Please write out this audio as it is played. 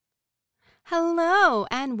Hello,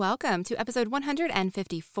 and welcome to episode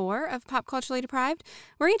 154 of Pop Culturally Deprived,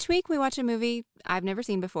 where each week we watch a movie I've never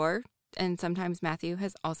seen before, and sometimes Matthew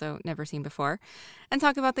has also never seen before, and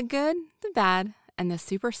talk about the good, the bad, and the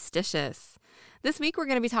superstitious. This week we're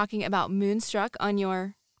going to be talking about Moonstruck on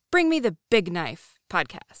your Bring Me the Big Knife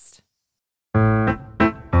podcast.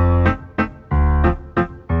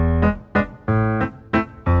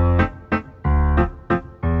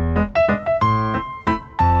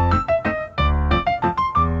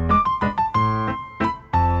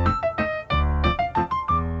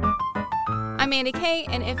 I'm Mandy Kay,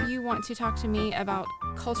 and if you want to talk to me about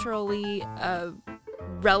culturally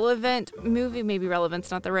relevant movie, maybe relevant's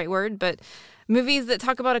not the right word, but movies that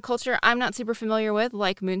talk about a culture I'm not super familiar with,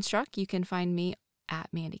 like Moonstruck, you can find me at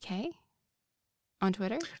Mandy Kay on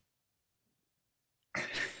Twitter.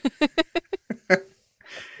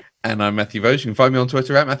 And I'm Matthew Vose. You can find me on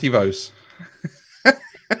Twitter at Matthew Vose.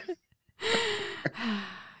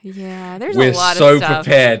 Yeah, there's We're a lot so of stuff.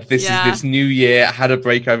 prepared. This Yeah. is this new year. Had a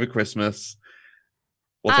break over Christmas.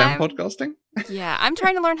 What's that podcasting? Yeah, I'm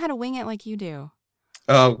trying to learn how to wing it like you do.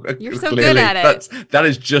 Oh, You're so clearly. good at it. That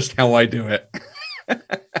is just how I do it.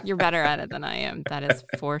 You're better at it than I am. That is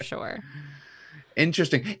for sure.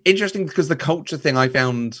 Interesting because the culture thing I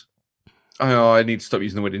found. Oh, I need to stop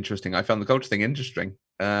using the word interesting. I found the culture thing interesting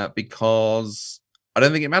because I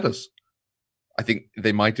don't think it matters. I think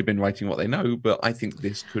they might have been writing what they know, but I think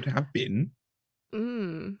this could have been.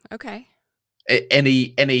 Okay.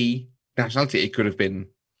 Any nationality. It could have been.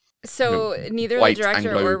 So neither the white, director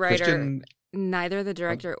Anglo, or writer, Christian. neither the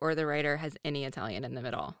director or the writer has any Italian in them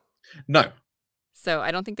at all. No. So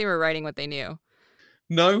I don't think they were writing what they knew.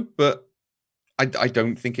 No, but I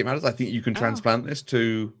don't think it matters. I think you can transplant this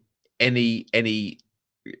to any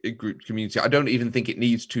group community. I don't even think it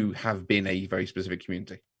needs to have been a very specific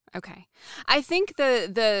community. Okay. I think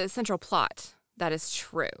the central plot, that is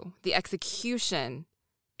true. The execution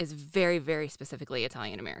is very, very specifically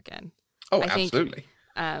Italian-American. Oh, I think, absolutely.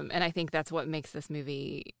 And I think that's what makes this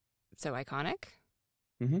movie so iconic.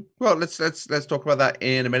 Mm-hmm. Well, let's talk about that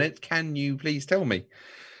in a minute. Can you please tell me,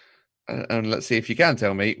 and let's see if you can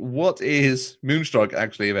tell me, what is Moonstruck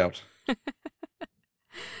actually about?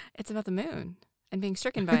 It's about the moon and being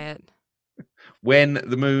stricken by it. When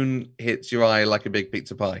the moon hits your eye like a big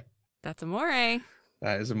pizza pie. That's amore.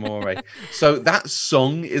 That is amore. So that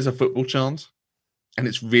song is a football chant, and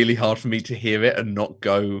it's really hard for me to hear it and not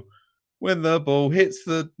go, when the ball hits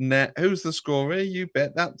the net, who's the scorer? You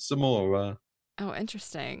bet that's Zamora. Oh,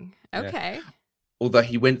 interesting. Okay. Yeah. Although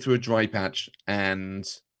he went through a dry patch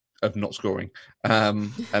of not scoring.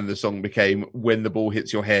 And the song became, when the ball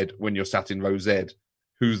hits your head when you're sat in row Z,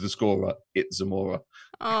 who's the scorer? It's Zamora.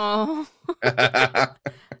 Oh. Okay.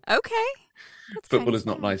 That's Football is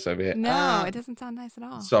not nice over here. No, it doesn't sound nice at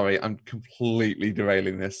all. Sorry, I'm completely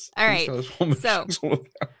derailing this. All right. So,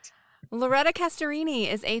 Loretta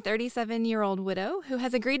Castorini is a 37-year-old widow who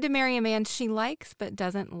has agreed to marry a man she likes but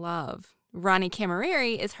doesn't love. Ronnie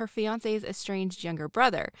Camerieri is her fiancé's estranged younger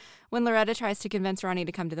brother. When Loretta tries to convince Ronnie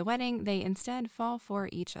to come to the wedding, they instead fall for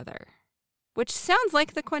each other. Which sounds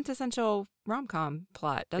like the quintessential rom-com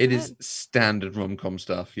plot, doesn't it? It is standard rom-com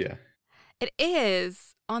stuff, yeah. It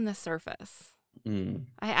is on the surface. Mm.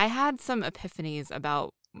 I had some epiphanies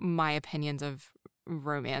about my opinions of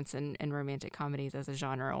romance and romantic comedies as a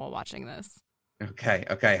genre while watching this.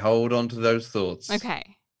 Okay, hold on to those thoughts.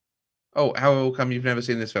 Okay. Oh, how come you've never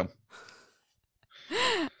seen this film?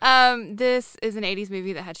 This is an 80s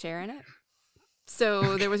movie that had Cher in it.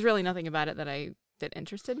 So there was really nothing about it that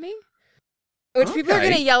interested me. Which people are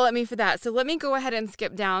going to yell at me for that. So let me go ahead and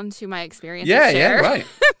skip down to my experience with Cher. Yeah, right.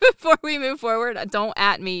 Before we move forward. Don't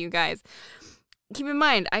at me, you guys. Keep in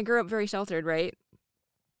mind, I grew up very sheltered, right?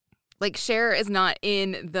 Like, Cher is not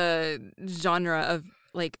in the genre of,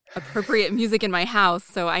 like, appropriate music in my house,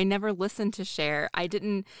 so I never listened to Cher. I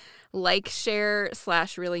didn't like Cher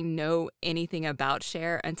 / really know anything about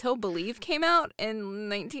Cher until Believe came out in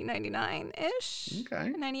 1999-ish. Okay.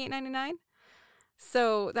 98, 99.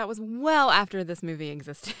 So that was well after this movie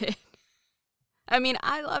existed. I mean,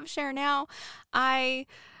 I love Cher now. I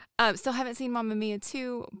still haven't seen Mamma Mia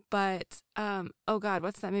 2, but, oh God,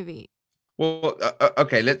 what's that movie? Well,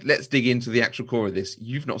 okay, let's dig into the actual core of this.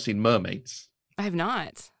 You've not seen Mermaids. I have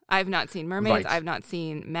not. I've not seen Mermaids. Right. I've not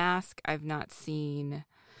seen Mask. I've not seen...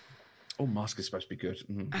 Oh, Mask is supposed to be good.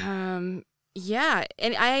 Mm-hmm. Yeah,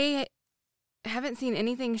 and I haven't seen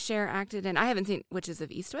anything Cher acted in. I haven't seen Witches of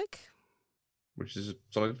Eastwick. Which is a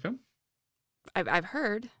solid film. I've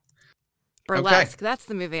heard. Burlesque. Okay. That's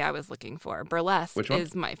the movie I was looking for. Burlesque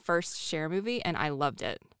is my first Cher movie, and I loved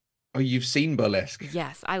it. Oh, you've seen Burlesque?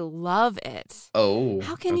 Yes, I love it. Oh,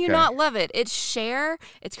 How can you okay. not love it? It's Cher,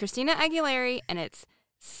 it's Christina Aguilera, and it's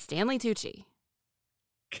Stanley Tucci.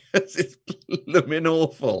 Because it's blooming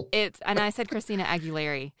awful. And I said Christina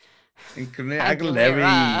Aguilera.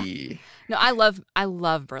 Aguilera. No, I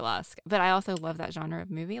love burlesque, but I also love that genre of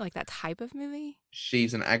movie, like that type of movie.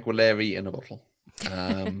 She's an Aguilera in a bottle.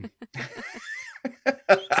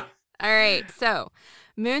 All right, so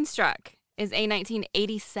Moonstruck is a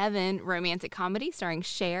 1987 romantic comedy starring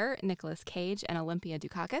Cher, Nicolas Cage, and Olympia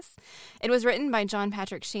Dukakis. It was written by John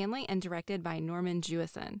Patrick Shanley and directed by Norman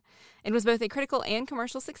Jewison. It was both a critical and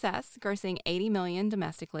commercial success, grossing $80 million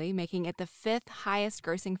domestically, making it the 5th highest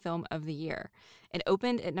grossing film of the year. It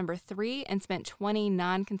opened at number 3 and spent 20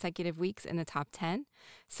 non-consecutive weeks in the top 10.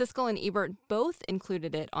 Siskel and Ebert both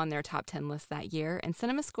included it on their top 10 list that year, and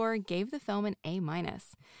CinemaScore gave the film an A-.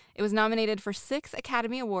 It was nominated for 6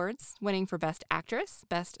 Academy Awards, winning for Best Actress,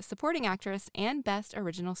 Best Supporting Actress, and Best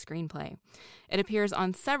Original Screenplay. It appears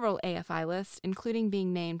on several AFI lists, including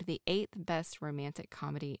being named the 8th best romantic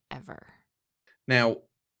comedy ever. Now,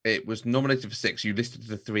 it was nominated for 6. You listed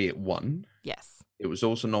the 3 it won. Yes. It was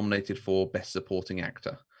also nominated for Best Supporting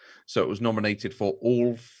Actor. So it was nominated for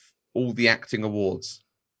all the acting awards,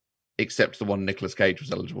 except the one Nicolas Cage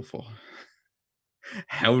was eligible for.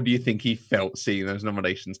 How do you think he felt seeing those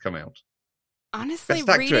nominations come out? Honestly,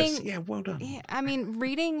 Best Actress. Yeah, well done. Yeah, I mean,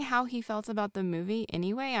 reading how he felt about the movie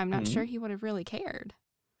anyway, I'm not sure he would have really cared.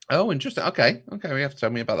 Oh, interesting. Okay, we have to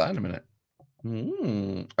tell me about that in a minute.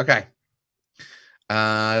 Okay.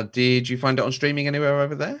 Did you find it on streaming anywhere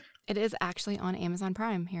over there? It is actually on Amazon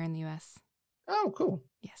Prime here in the U.S. Oh, cool.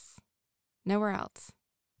 Yes. Nowhere else.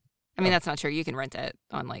 I mean, that's not true. You can rent it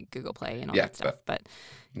on like Google Play and all that stuff, but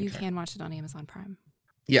you can watch it on Amazon Prime.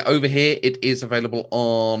 Yeah, over here it is available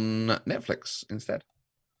on Netflix instead.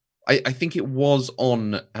 I think it was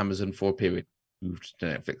on Amazon for a period, moved to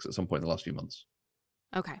Netflix at some point in the last few months.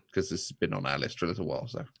 Okay. Because this has been on our list for a little while,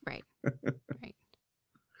 so. Right.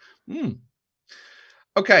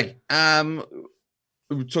 Okay.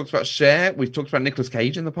 We've talked about Cher. We've talked about Nicolas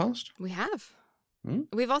Cage in the past. We have.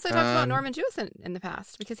 We've also talked about Norman Jewison in the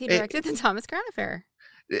past because he directed the Thomas Crown Affair.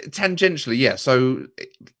 Tangentially, yeah. So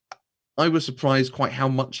I was surprised quite how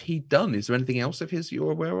much he'd done. Is there anything else of his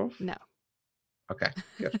you're aware of? No. Okay,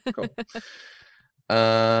 good, cool.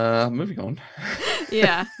 Moving on.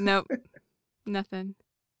 Yeah, nope. Nothing.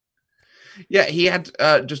 Yeah, he had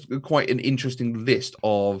just quite an interesting list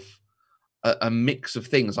of a mix of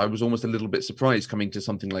things. I was almost a little bit surprised coming to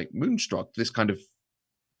something like Moonstruck, this kind of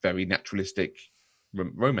very naturalistic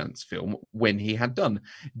romance film, when he had done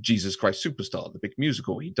Jesus Christ Superstar, the big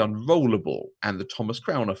musical. He'd done Rollerball and the Thomas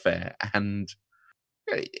Crown Affair, and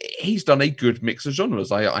he's done a good mix of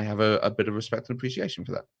genres. I have a bit of respect and appreciation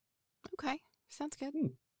for that. Okay, sounds good.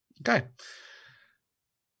 Okay.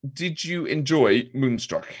 Did you enjoy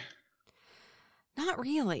Moonstruck? Not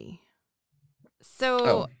really.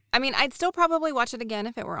 So, I mean, I'd still probably watch it again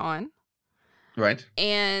if it were on. Right.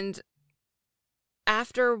 And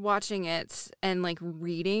after watching it and like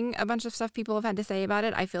reading a bunch of stuff people have had to say about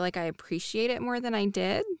it, I feel like I appreciate it more than I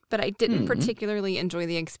did, but I didn't particularly enjoy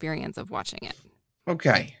the experience of watching it.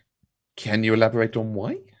 Okay. Can you elaborate on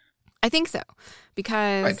why? I think so,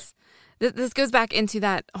 because this goes back into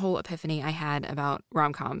that whole epiphany I had about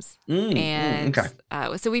rom-coms.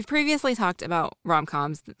 So we've previously talked about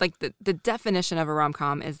rom-coms. Like the definition of a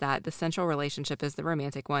rom-com is that the central relationship is the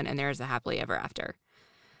romantic one and there is a happily ever after.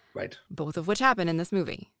 Right. Both of which happen in this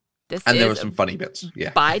movie. And there were some funny bits.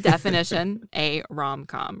 Yeah. By definition, a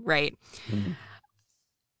rom-com, right?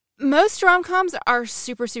 Most rom-coms are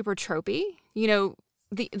super, super tropey. You know,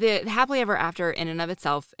 the happily ever after in and of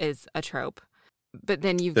itself is a trope. But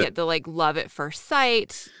then you get the like love at first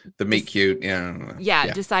sight. The meet cute,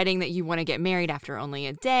 yeah. Deciding that you want to get married after only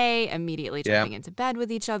a day, immediately jumping into bed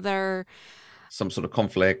with each other. Some sort of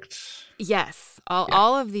conflict. Yes.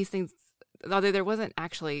 All of these things, although there wasn't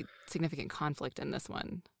actually significant conflict in this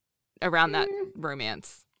one around that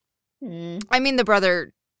romance. I mean, the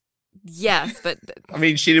brother, yes, but... I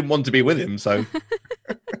mean, she didn't want to be with him, so...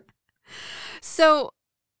 So...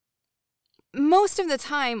 most of the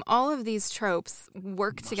time, all of these tropes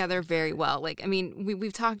work together very well. Like, I mean,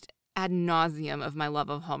 we've talked ad nauseum of my love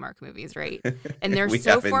of Hallmark movies, right? And they're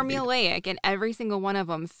so formulaic, and every single one of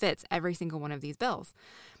them fits every single one of these bills.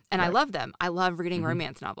 And I love them. I love reading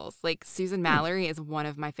romance novels. Like, Susan Mallory is one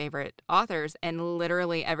of my favorite authors, and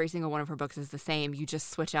literally every single one of her books is the same. You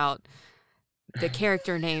just switch out the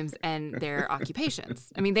character names and their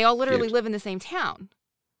occupations. I mean, they all literally live in the same town.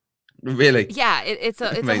 Really? Yeah, it's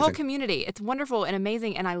a whole community. It's wonderful and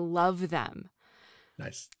amazing, and I love them.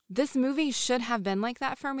 Nice. This movie should have been like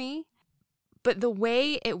that for me, But the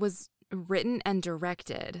way it was written and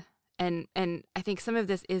directed, and I think some of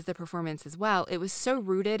this is the performance as well, it was so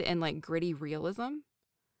rooted in like gritty realism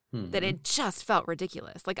that it just felt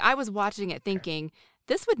ridiculous. Like I was watching it thinking,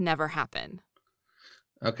 this would never happen.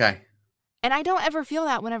 Okay. And I don't ever feel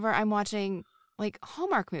that whenever I'm watching like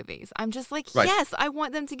Hallmark movies. I'm just like, Right. yes, I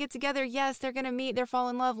want them to get together. Yes, they're going to meet. They'll fall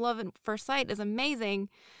in love. Love at first sight is amazing.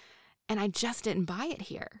 And I just didn't buy it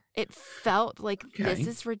here. It felt like this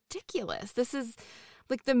is ridiculous. This is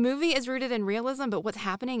like the movie is rooted in realism, but what's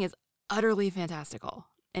happening is utterly fantastical.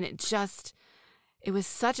 And it was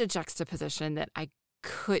such a juxtaposition that I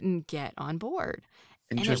couldn't get on board.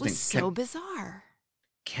 Interesting. And it was so bizarre.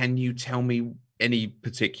 Can you tell me any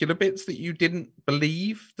particular bits that you didn't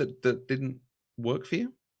believe that didn't work for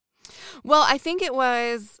you? Well, I think it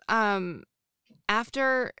was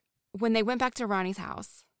after when they went back to Ronnie's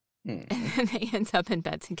house and then they end up in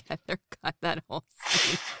bed together. God, that whole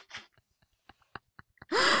scene.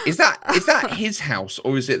 Is that his house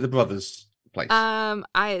or is it the brother's place?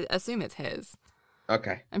 I assume it's his.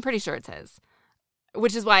 Okay. I'm pretty sure it's his.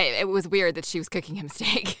 Which is why it was weird that she was cooking him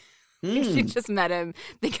steak. She just met him.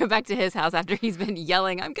 They go back to his house after he's been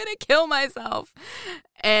yelling, I'm going to kill myself.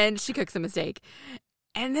 And she cooks him a steak.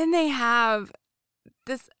 And then they have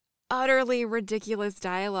this utterly ridiculous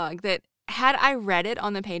dialogue that had I read it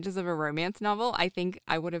on the pages of a romance novel, I think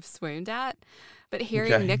I would have swooned at. But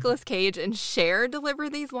hearing Nicolas Cage and Cher deliver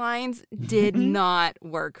these lines did not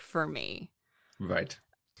work for me. Right.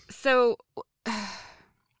 So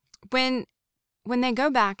when they go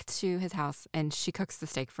back to his house and she cooks the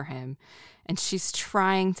steak for him and she's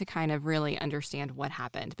trying to kind of really understand what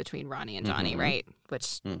happened between Ronnie and Johnny, right?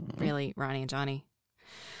 Which really, Ronnie and Johnny.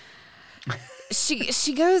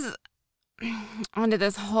 She goes onto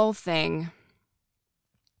this whole thing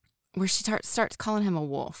where she starts calling him a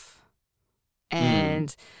wolf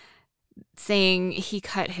and saying he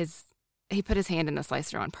put his hand in the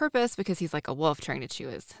slicer on purpose because he's like a wolf trying to chew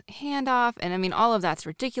his hand off. And I mean, all of that's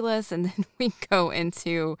ridiculous. And then we go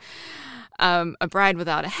into a bride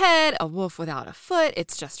without a head, a wolf without a foot.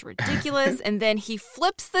 It's just ridiculous. And then he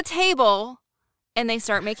flips the table and they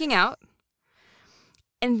start making out.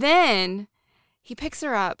 And then he picks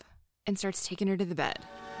her up and starts taking her to the bed.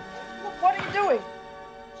 What are you doing?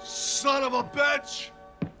 Son of a bitch!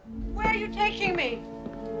 Where are you taking me?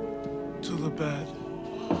 To the bed.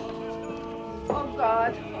 Oh,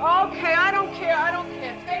 God. Okay, I don't care.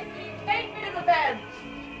 Take me to the bed.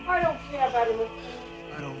 I don't care about it.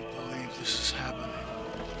 I don't believe this is happening.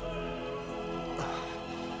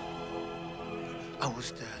 I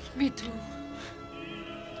was dead. Me too.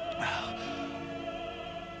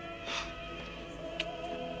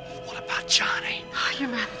 What about Johnny? Oh, you're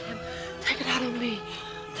mad at him. Take it out on me.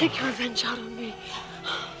 Take your revenge out on me.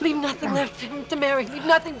 Leave nothing left for him to marry. Leave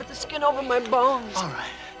nothing but the skin over my bones.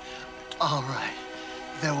 All right.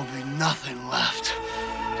 There will be nothing left.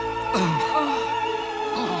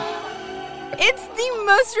 It's the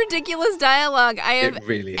most ridiculous dialogue I have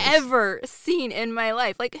really ever seen in my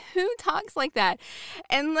life. Like, who talks like that?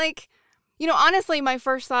 And like, honestly, my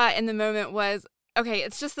first thought in the moment was, okay,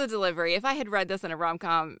 it's just the delivery. If I had read this in a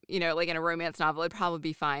rom-com, like in a romance novel, it'd probably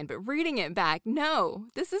be fine. But reading it back, no,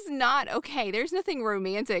 this is not okay. There's nothing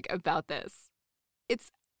romantic about this.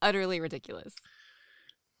 It's utterly ridiculous.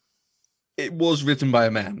 It was written by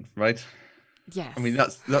a man, right? Yes. I mean,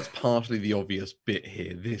 that's partly the obvious bit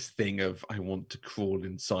here. This thing of I want to crawl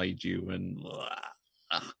inside you and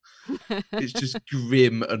it's just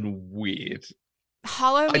grim and weird.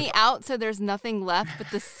 Hollow me out so there's nothing left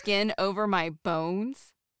but the skin over my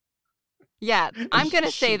bones. Yeah, I'm going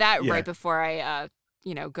to say that right before I,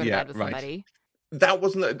 go to bed with somebody. That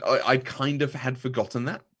wasn't... I kind of had forgotten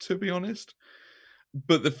that, to be honest.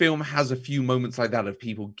 But the film has a few moments like that of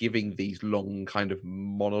people giving these long kind of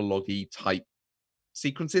monologue-y type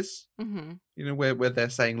sequences. Mm-hmm. Where they're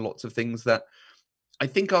saying lots of things that I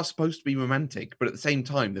think are supposed to be romantic, but at the same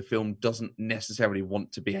time, the film doesn't necessarily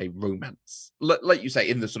want to be a romance. Like you say,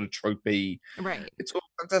 in the sort of tropey... Right. It's all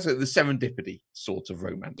fantastic. The serendipity sort of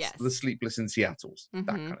romance. Yes. The Sleepless in Seattle's, that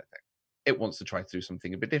kind of thing. It wants to try to do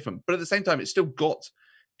something a bit different. But at the same time, it's still got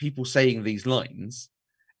people saying these lines.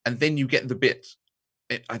 And then you get the bit,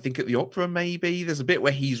 I think at the opera maybe, there's a bit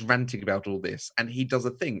where he's ranting about all this. And he does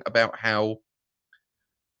a thing about how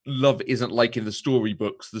love isn't like in the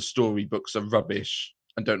storybooks. The storybooks are rubbish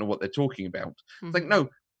and don't know what they're talking about. It's like, no,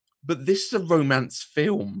 but this is a romance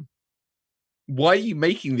film. Why are you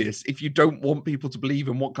making this if you don't want people to believe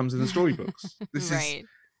in what comes in the storybooks? This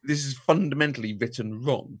is fundamentally written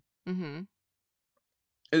wrong. Mm-hmm.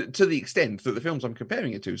 To the extent that the films I'm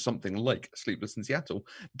comparing it to, something like Sleepless in Seattle,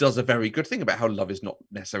 does a very good thing about how love is not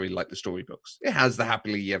necessarily like the storybooks. It has the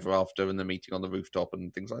happily ever after and the meeting on the rooftop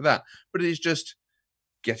and things like that. But it is just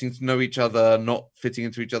getting to know each other, not fitting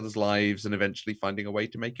into each other's lives, and eventually finding a way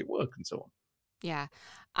to make it work and so on. Yeah.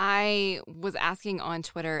 I was asking on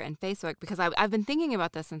Twitter and Facebook because I've been thinking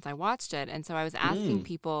about this since I watched it. And so I was asking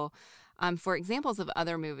people for examples of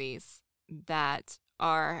other movies that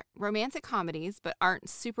are romantic comedies but aren't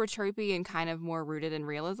super tropey and kind of more rooted in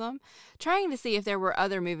realism, trying to see if there were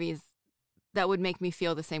other movies that would make me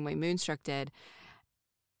feel the same way Moonstruck did.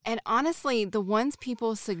 And honestly, the ones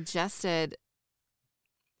people suggested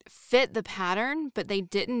fit the pattern, but they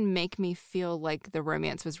didn't make me feel like the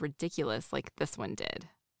romance was ridiculous like this one did.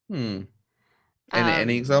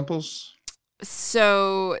 Any examples?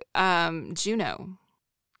 So, Juno,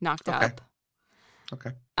 Knocked Up.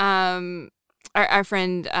 Okay. Our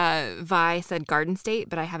friend Vi said Garden State,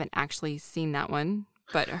 but I haven't actually seen that one.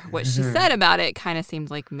 But what she said about it kind of seemed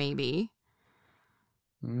like maybe.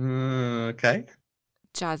 Okay.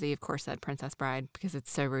 Jazzy, of course, said Princess Bride because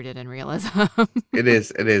it's so rooted in realism. It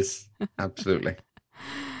is. Absolutely.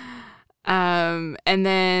 And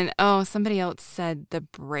then, somebody else said The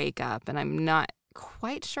Breakup, and I'm not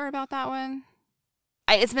quite sure about that one.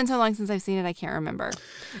 It's been so long since I've seen it, I can't remember.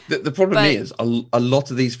 The problem is a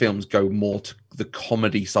lot of these films go more to the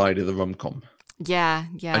comedy side of the rom-com. Yeah.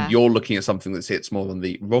 And you're looking at something that hits more on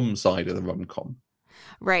the rom side of the rom-com.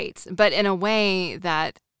 Right. But in a way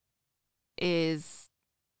that is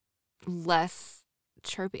less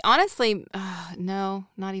chirpy. Honestly, no,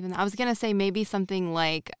 not even that. I was going to say maybe something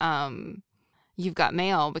like You've Got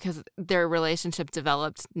Mail, because their relationship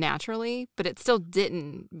developed naturally, but it still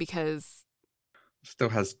didn't because... Still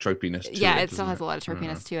has tropiness to it. Yeah, it still has a lot of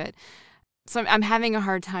tropiness to it. So I'm having a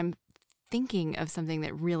hard time thinking of something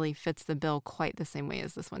that really fits the bill quite the same way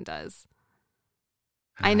as this one does.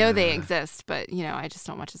 I know they exist, but, I just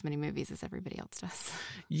don't watch as many movies as everybody else does.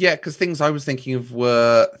 Yeah, because things I was thinking of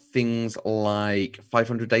were things like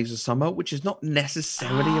 500 Days of Summer, which is not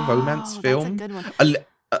necessarily a romance film. That's a good one.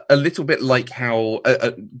 A little bit like how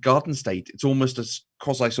Garden State, it's almost a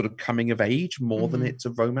quasi sort of coming of age more than it's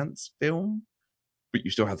a romance film. But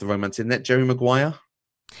you still have the romance in that. Jerry Maguire.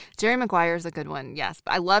 Jerry Maguire is a good one, yes.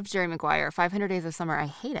 But I love Jerry Maguire. 500 Days of Summer I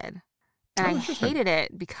hated. And I hated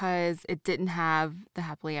it because it didn't have the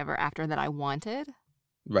happily ever after that I wanted.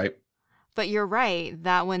 Right. But you're right.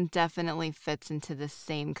 That one definitely fits into the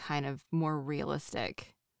same kind of more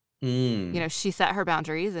realistic. She set her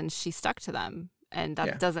boundaries and she stuck to them. And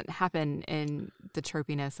that doesn't happen in the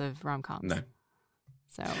tropiness of rom-coms. No.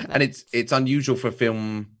 So and it's unusual for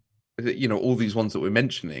film, all these ones that we're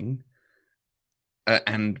mentioning,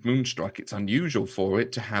 and Moonstruck, it's unusual for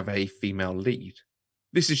it to have a female lead.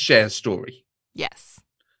 This is Cher's story. Yes.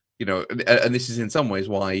 And this is in some ways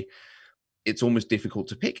why it's almost difficult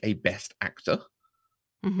to pick a best actor,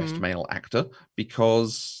 best male actor,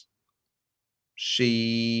 because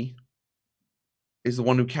she is the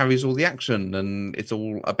one who carries all the action and it's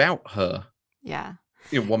all about her. Yeah.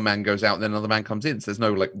 One man goes out and then another man comes in. So there's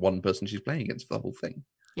no one person she's playing against for the whole thing.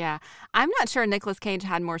 Yeah. I'm not sure Nicolas Cage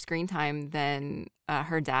had more screen time than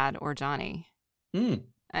her dad or Johnny.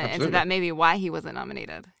 And so that may be why he wasn't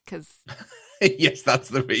nominated. Because yes, that's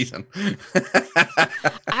the reason.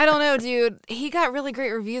 I don't know, dude. He got really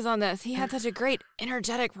great reviews on this. He had such a great,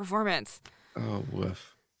 energetic performance. Oh,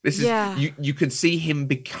 woof. This is you can see him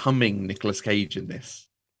becoming Nicolas Cage in this.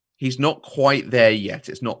 He's not quite there yet.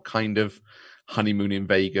 It's not kind of honeymoon in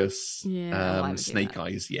Vegas, Snake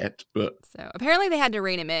Eyes yet. But so apparently they had to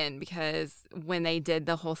rein him in because when they did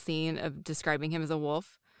the whole scene of describing him as a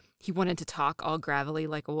wolf, he wanted to talk all gravelly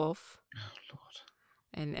like a wolf. Oh,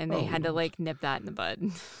 Lord. And they had to nip that in the bud.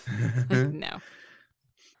 No.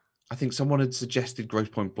 I think someone had suggested Grosse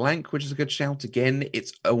Pointe Blank, which is a good shout. Again,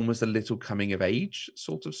 it's almost a little coming of age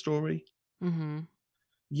sort of story.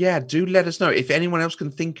 Yeah, do let us know. If anyone else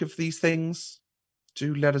can think of these things,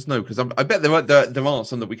 do let us know. Because I bet there are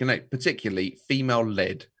some that we can make, particularly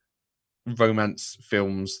female-led romance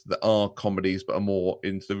films that are comedies but are more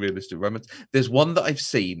into the realistic romance. There's one that I've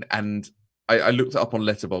seen, and I looked it up on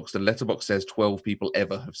Letterboxd, and Letterboxd says 12 people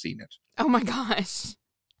ever have seen it. Oh my gosh.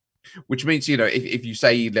 Which means, if you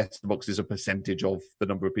say Letterboxd is a percentage of the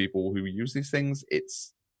number of people who use these things,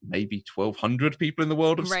 it's maybe 1,200 people in the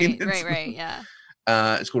world have seen it. Right, yeah.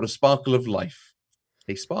 It's called A Sparkle of Life.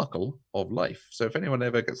 A Sparkle of Life. So if anyone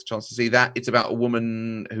ever gets a chance to see that, it's about a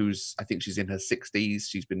woman I think she's in her 60s.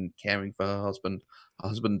 She's been caring for her husband. Her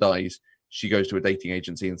husband dies. She goes to a dating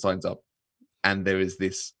agency and signs up. And there is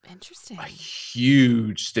this interesting, a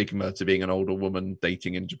huge stigma to being an older woman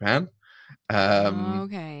dating in Japan.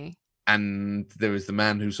 Okay. And there is the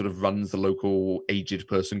man who sort of runs the local aged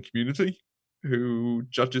person community, who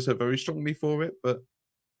judges her very strongly for it, but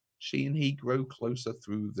she and he grow closer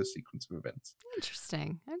through the sequence of events.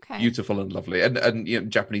 Interesting. Okay. Beautiful and lovely.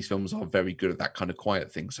 And Japanese films are very good at that kind of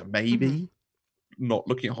quiet thing. So maybe not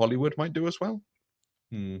looking at Hollywood might do as well.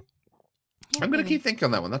 Yeah, I'm going to maybe. keep thinking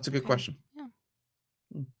on that one. that's a good Okay. question.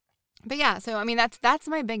 But yeah, so I mean that's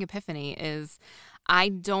my big epiphany is I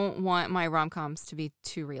don't want my rom-coms to be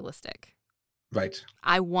too realistic. Right.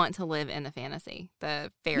 I want to live in the fantasy,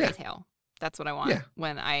 the fairy Yeah. tale. That's what I want Yeah.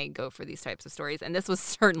 when I go for these types of stories. And this was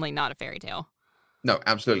certainly not a fairy tale. No,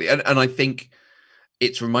 absolutely. And I think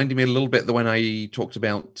it's reminding me a little bit that when I talked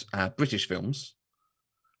about British films,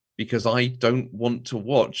 because I don't want to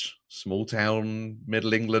watch small town,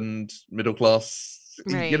 middle England, middle class,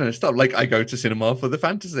 Right. stuff. Like I go to cinema for the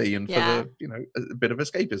fantasy and Yeah. for the, a bit of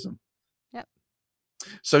escapism. Yep.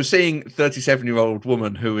 So seeing 37-year-old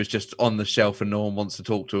woman who is just on the shelf and no one wants to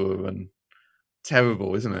talk to her, and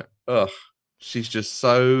terrible, isn't it? Ugh. She's just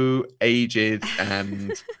so aged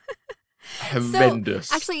and horrendous.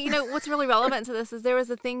 So, actually, what's really relevant to this is there was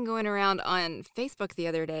a thing going around on Facebook the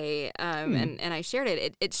other day, and I shared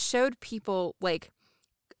it. It showed people like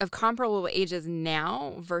of comparable ages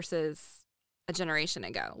now versus a generation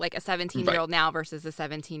ago, like a 17-year-old now versus a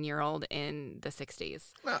 17-year-old in the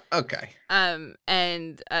 60s. Okay.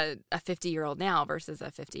 And a 50-year-old now versus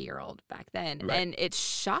a 50-year-old back then. Right. And it's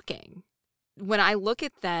shocking. When I look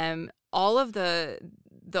at them, all of the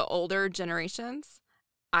older generations,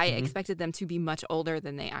 I expected them to be much older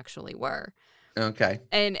than they actually were. Okay.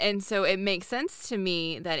 And so it makes sense to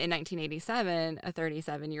me that in 1987, a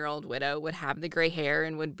 37-year-old widow would have the gray hair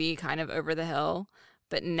and would be kind of over the hill.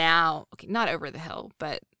 But now, okay, not over the hill,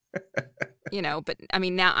 but, but I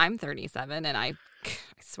mean, now I'm 37 and I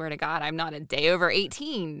swear to God, I'm not a day over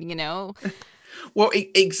 18, Well,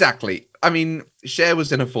 exactly. I mean, Cher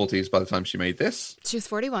was in her 40s by the time she made this, She was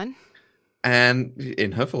 41. and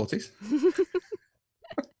in her 40s.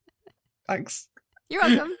 Thanks. You're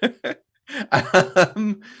welcome.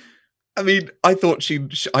 I mean, I thought she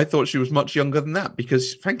was much younger than that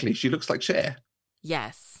because, frankly, she looks like Cher.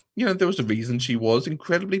 Yes. There was a reason she was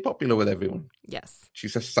incredibly popular with everyone. Yes. She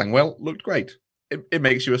just sang well, looked great. It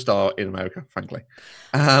makes you a star in America, frankly.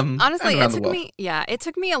 Honestly, and it around the took world. it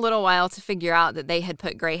took me a little while to figure out that they had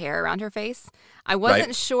put gray hair around her face. I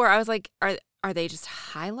wasn't sure. I was like, are they just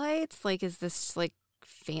highlights? Like, is this like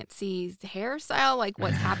fancy hairstyle? Like,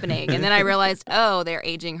 what's happening? And then I realized, oh, they're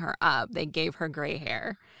aging her up. They gave her gray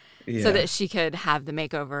hair so that she could have the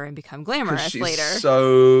makeover and become glamorous she's later.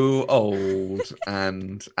 So old,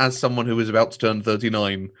 and as someone who is about to turn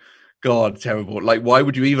 39, God, terrible. Like, why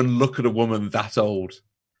would you even look at a woman that old?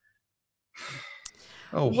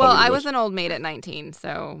 Oh, well, I Hollywood. was an old maid at 19,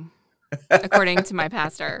 so according to my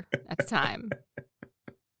pastor at the time.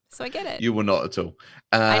 So I get it. You were not at all.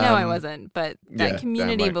 I know I wasn't, but that yeah,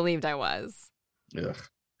 community damn right. believed I was. Ugh.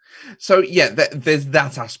 So yeah, there's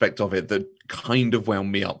that aspect of it that kind of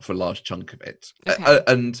wound me up for a large chunk of it, Okay.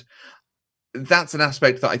 and that's an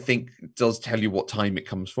aspect that I think does tell you what time it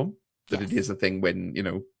comes from. That it Yes. is a thing when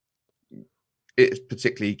it's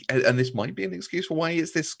particularly, and this might be an excuse for why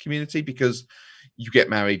it's this community, because you get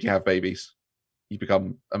married, you have babies, you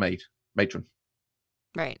become a matron.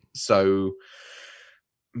 Right. So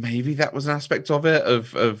maybe that was an aspect of it,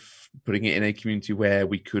 of putting it in a community where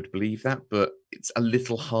we could believe that, but it's a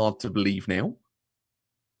little hard to believe now.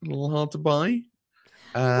 A little hard to buy.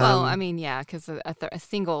 Well, I mean, yeah, because a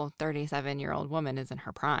single 37-year-old woman is in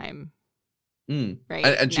her prime, right?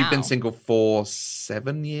 And she'd been now. single for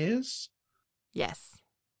 7 years. Yes.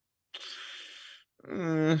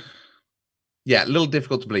 Yeah, a little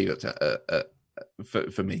difficult to believe it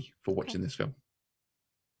for me for watching this film.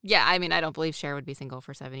 Yeah, I mean, I don't believe Cher would be single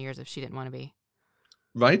for 7 years if she didn't want to be.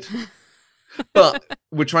 Right? But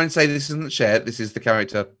we're trying to say this isn't Cher. This is the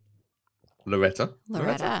character Loretta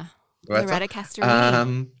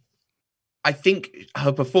Castorini. I think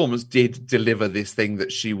her performance did deliver this thing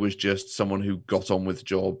that she was just someone who got on with the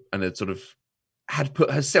job and had put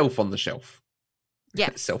herself on the shelf.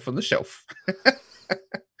 Yes. Self on the shelf.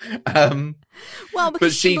 Well,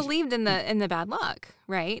 because she she believed in the bad luck,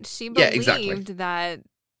 right? She Yeah, believed exactly. that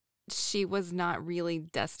she was not really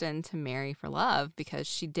destined to marry for love because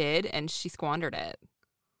she did, and she squandered it.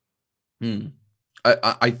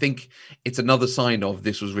 I think it's another sign of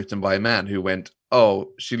this was written by a man who went,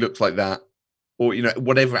 oh, she looks like that. Or,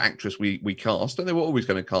 whatever actress we cast, and they were always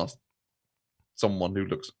going to cast someone who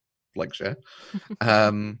looks like Cher,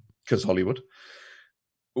 because Hollywood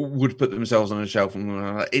would put themselves on a shelf,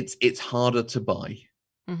 and it's harder to buy.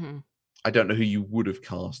 Mm-hmm. I don't know who you would have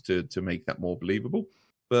cast to make that more believable,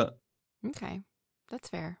 but Okay, that's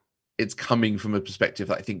fair. it's coming from a perspective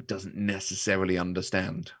that I think doesn't necessarily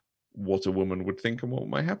understand what a woman would think and what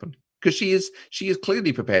might happen. Because she is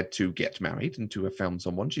clearly prepared to get married and to have found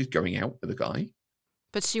someone. She's going out with a guy.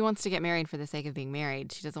 But she wants to get married for the sake of being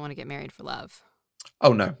married. She doesn't want to get married for love.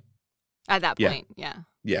 Oh no. At that Yeah. point, yeah.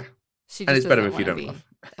 Yeah. She And just it's better doesn't if you wanna don't be love.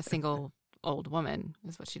 a single old woman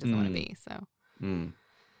is what she doesn't want to be. So, Mm.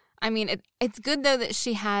 I mean, it's good though that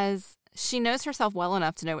she knows herself well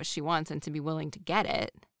enough to know what she wants and to be willing to get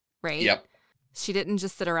it, right? Yep. She didn't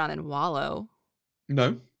just sit around and wallow.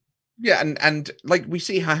 No. Yeah, and like we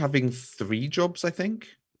see her having 3 jobs, I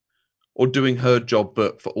think. Or doing her job,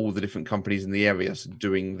 but for all the different companies in the area, so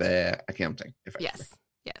doing their accounting, effectively.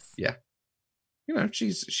 Yes. Yeah. You know,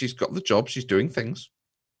 she's got the job, she's doing things.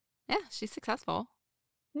 Yeah, she's successful.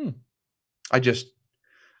 They've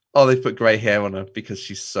put grey hair on her because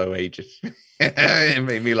she's so aged. It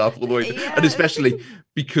made me laugh all the way through. Yeah. And especially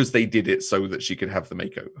because they did it so that she could have the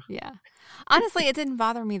makeover. Yeah. Honestly, it didn't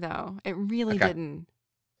bother me though. It really Okay. didn't.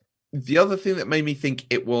 The other thing that made me think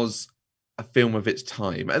it was a film of its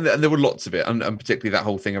time, and there were lots of it, and particularly that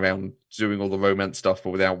whole thing around doing all the romance stuff,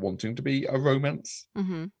 but without wanting to be a romance,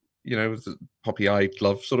 Mm-hmm. you know, the poppy-eyed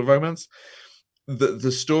love sort of romance.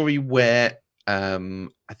 The story where I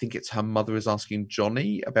think it's her mother is asking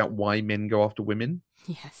Johnny about why men go after women,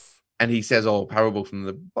 Yes. and he says, parable from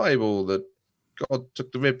the Bible that God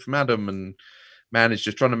took the rib from Adam, and man is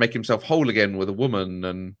just trying to make himself whole again with a woman.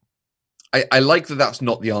 And I like that that's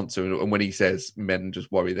not the answer. And when he says men just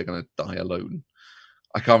worry they're going to die alone,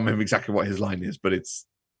 I can't remember exactly what his line is, but it's,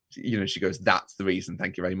 you know, she goes, that's the reason.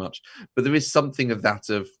 Thank you very much. But there is something of that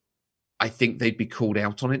I think they'd be called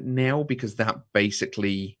out on it now because that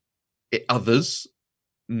basically it others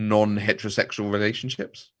non-heterosexual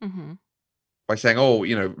relationships Mm-hmm. by saying,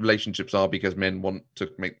 you know, relationships are because men want to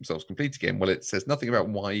make themselves complete again. Well, it says nothing about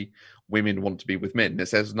why women want to be with men. It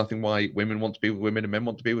says nothing why women want to be with women and men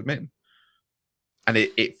want to be with men. And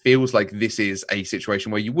it feels like this is a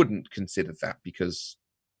situation where you wouldn't consider that because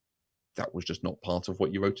that was just not part of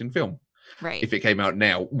what you wrote in film. Right. If it came out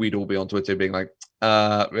now, we'd all be on Twitter being like,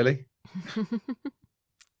 really?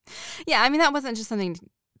 Yeah, I mean, that wasn't just something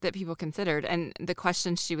that people considered. And the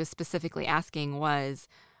question she was specifically asking was,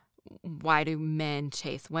 why do men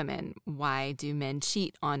chase women? Why do men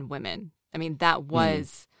cheat on women? I mean, that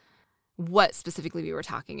was what specifically we were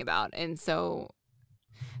talking about. And so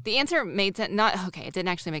the answer made sense. It didn't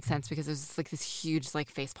actually make sense because it was just like this huge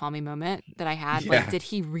like facepalmy moment that I had. Yeah. Like, did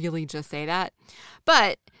he really just say that?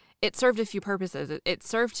 But it served a few purposes. It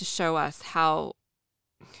served to show us how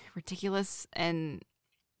ridiculous and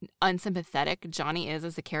unsympathetic Johnny is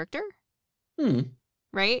as a character.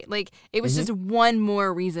 Right? Like, it was just one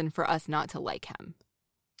more reason for us not to like him.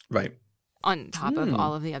 Right. On top of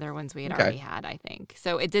all of the other ones we had already had, I think.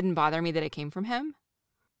 So it didn't bother me that it came from him.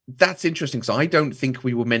 That's interesting. So I don't think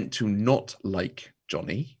we were meant to not like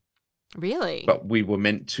Johnny, Really? but we were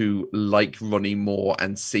meant to like Ronnie more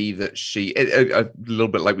and see that a little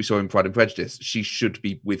bit like we saw in Pride and Prejudice, she should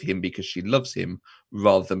be with him because she loves him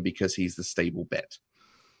rather than because he's the stable bet.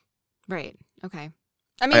 Right. Okay.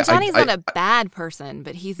 I mean, Johnny's not a bad person,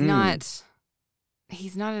 but he's not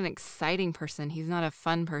an exciting person. He's not a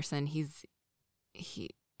fun person. He's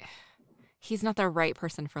not the right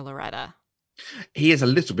person for Loretta. He is a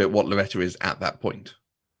little bit what Loretta is at that point.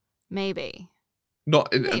 Maybe.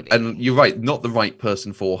 And you're right, not the right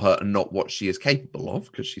person for her and not what she is capable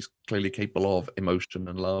of, because she's clearly capable of emotion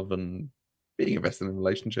and love and being invested in a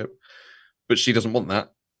relationship. But she doesn't want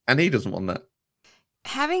that, and he doesn't want that.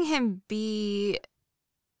 Having him be,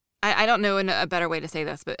 I don't know a better way to say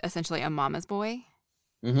this, but essentially a mama's boy,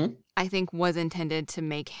 I think was intended to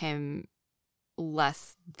make him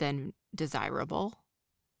less than desirable.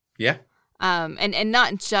 Yeah. And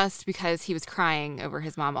not just because he was crying over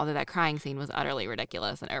his mom, although that crying scene was utterly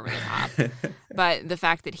ridiculous and over the top, but the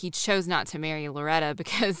fact that he chose not to marry Loretta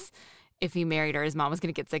because if he married her, his mom was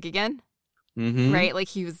going to get sick again. Right? Like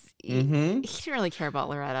he didn't really care about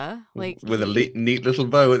Loretta. Like with a neat little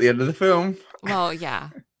bow at the end of the film. Well, yeah,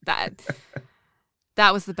 that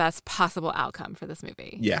was the best possible outcome for this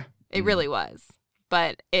movie. Yeah. It really was.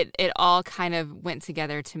 But it all kind of went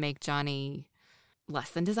together to make Johnny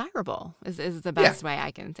less than desirable is the best way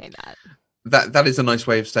I can say that. That is a nice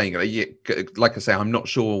way of saying it. Like I say, I'm not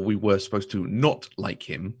sure we were supposed to not like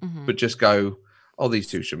him, but just go, these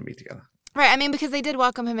two shouldn't be together. Right. I mean, because they did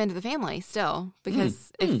welcome him into the family still.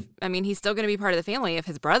 Because he's still going to be part of the family if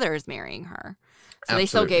his brother is marrying her. So Absolutely. they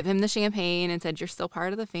still gave him the champagne and said, you're still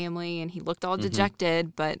part of the family. And he looked all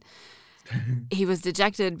dejected, but he was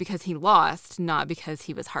dejected because he lost, not because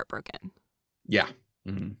he was heartbroken. Yeah.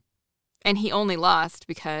 Mm-hmm. And he only lost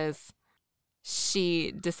because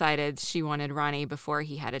she decided she wanted Ronnie before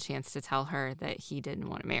he had a chance to tell her that he didn't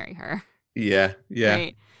want to marry her. Yeah. Yeah.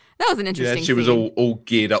 Right? That was an interesting Yeah, she was scene. all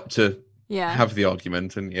geared up to Yeah. have the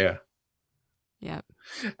argument, and yeah. Yep.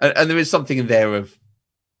 And there is something in there of,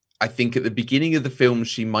 I think at the beginning of the film,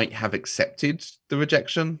 she might have accepted the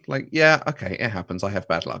rejection. Like, yeah, okay, it happens. I have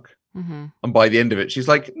bad luck. Mm-hmm. And by the end of it, she's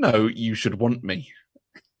like, no, you should want me.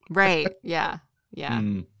 Right. Yeah. Yeah.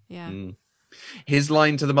 Mm, Yeah. mm. His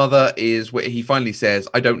line to the mother is where he finally says,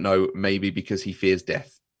 I don't know, maybe because he fears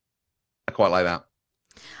death. I quite like that.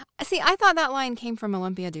 See, I thought that line came from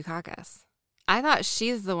Olympia Dukakis. I thought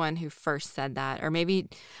she's the one who first said that. Or maybe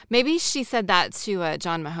she said that to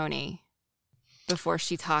John Mahoney before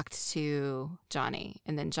she talked to Johnny.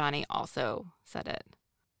 And then Johnny also said it.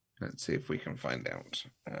 Let's see if we can find out.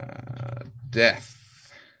 Death.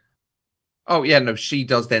 Oh, yeah, no, she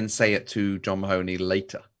does then say it to John Mahoney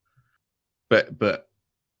later. But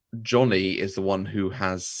Johnny is the one who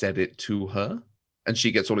has said it to her. And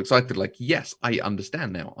she gets all excited, like, yes, I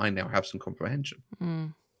understand now. I now have some comprehension.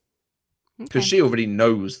 Mm. Because she already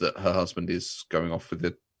knows that her husband is going off with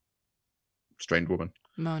a strange woman.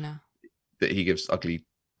 Mona. That he gives ugly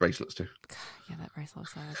bracelets to. God, yeah, that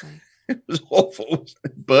bracelet's so ugly. It was awful.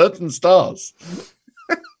 Birds and stars.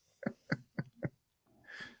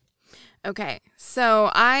 Okay,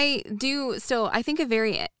 so I think a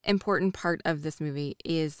very important part of this movie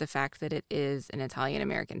is the fact that it is an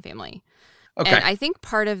Italian-American family. Okay. And I think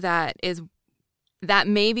part of that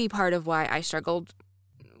may be part of why I struggled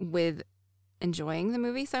with enjoying the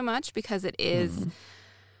movie so much, because it is,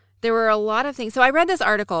 there were a lot of things. So I read this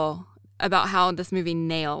article about how this movie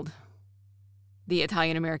nailed the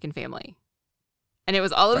Italian-American family. And it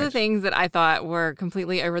was all of the things that I thought were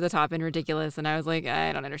completely over the top and ridiculous. And I was like,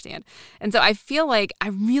 I don't understand. And so I feel like I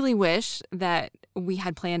really wish that we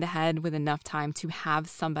had planned ahead with enough time to have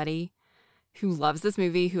somebody who loves this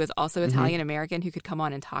movie, who is also Italian-American, who could come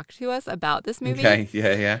on and talk to us about this movie. Okay,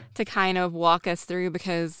 yeah. To kind of walk us through,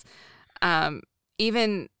 because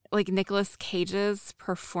even like Nicolas Cage's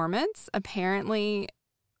performance apparently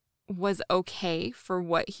was okay for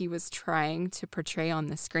what he was trying to portray on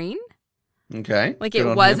the screen. Okay. Like Good it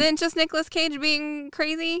on wasn't him. just Nicolas Cage being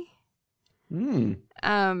crazy. Mm.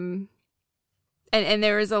 And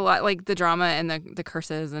there was a lot, like the drama and the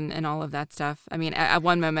curses and all of that stuff. I mean, at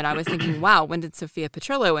one moment I was thinking, wow, when did Sophia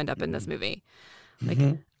Petrillo end up in this movie?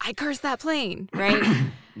 Like, I cursed that plane, right?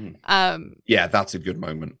 Yeah, that's a good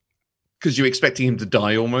moment. Because you're expecting him to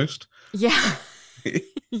die almost. Yeah.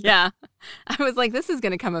 Yeah. I was like, this is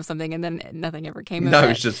going to come of something, and then nothing ever came of it. No,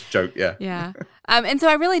 it's just a joke, yeah. Yeah. And so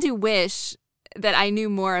I really do wish that I knew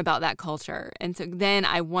more about that culture. And so then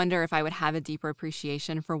I wonder if I would have a deeper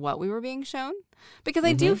appreciation for what we were being shown. Because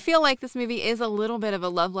I do feel like this movie is a little bit of a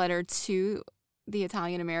love letter to the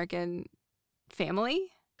Italian-American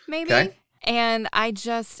family, maybe. Okay. And I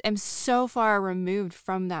just am so far removed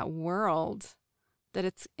from that world that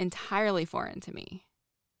it's entirely foreign to me.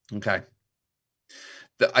 Okay.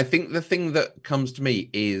 I think the thing that comes to me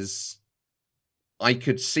is I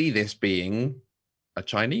could see this being a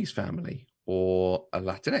Chinese family or a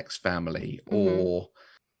Latinx family or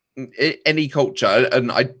any culture,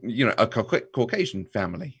 and a Caucasian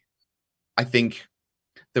family. I think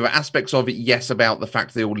there are aspects of it, yes, about the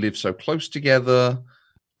fact they all live so close together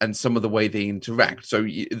and some of the way they interact. So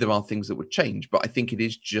there are things that would change, but I think it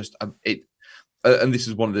is just and this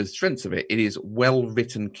is one of the strengths of it. It is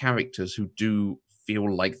well-written characters who do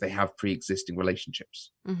feel like they have pre-existing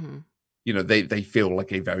relationships. They feel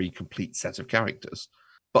like a very complete set of characters.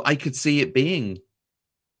 But I could see it being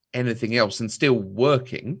anything else and still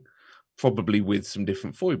working, probably with some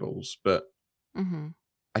different foibles. But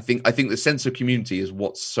I think the sense of community is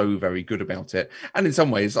what's so very good about it. And in some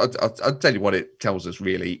ways, I'll tell you what it tells us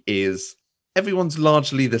really is everyone's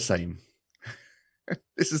largely the same.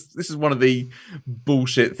 This is one of the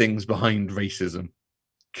bullshit things behind racism.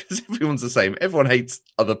 Because everyone's the same. Everyone hates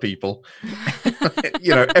other people.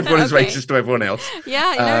 Everyone is racist to everyone else.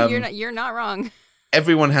 Yeah, you're not wrong.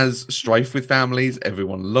 Everyone has strife with families.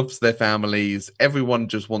 Everyone loves their families. Everyone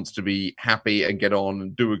just wants to be happy and get on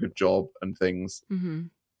and do a good job and things.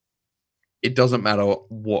 It doesn't matter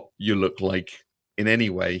what you look like in any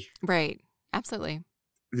way. Right. Absolutely.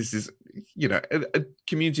 This is,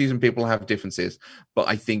 communities and people have differences, but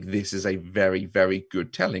I think this is a very, very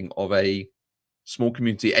good telling of a small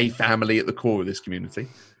community, a family at the core of this community,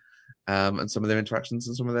 and some of their interactions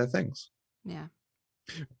and some of their things. Yeah.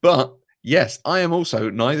 But yes, I am also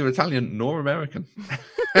neither Italian nor American.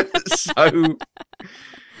 So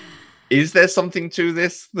Is there something to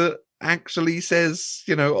this that actually says,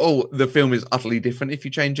 oh, the film is utterly different if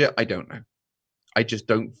you change it? I don't know. I just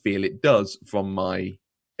don't feel it does from my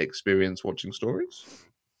experience watching stories.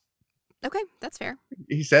 Okay, that's fair.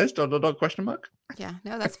 He says, ... question mark. Yeah,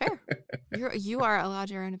 no, that's fair. You are allowed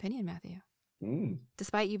your own opinion, Matthew,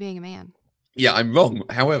 despite you being a man. Yeah, I'm wrong.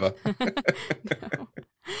 However. No.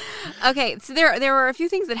 Okay, so there were a few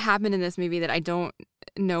things that happened in this movie that I don't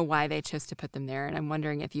know why they chose to put them there, and I'm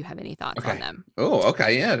wondering if you have any thoughts on them. Oh,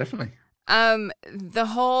 okay, yeah, definitely. The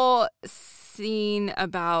whole scene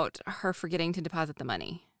about her forgetting to deposit the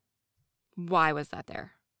money. Why was that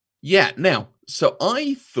there? Yeah, now, so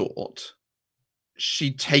I thought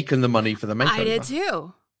she'd taken the money for the makeover. I did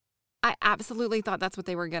too. I absolutely thought that's what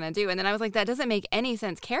they were going to do. And then I was like, that doesn't make any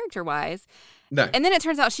sense character-wise. No. And then it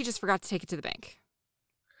turns out she just forgot to take it to the bank.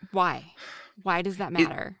 Why? Why does that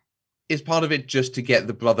matter? Is part of it just to get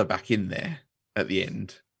the brother back in there at the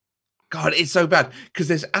end? God, it's so bad. Because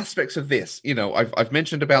there's aspects of this. I've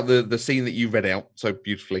mentioned about the scene that you read out so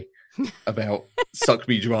beautifully about Suck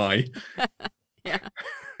Me Dry. Yeah.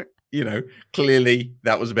 Clearly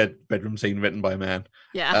that was a bedroom scene written by a man.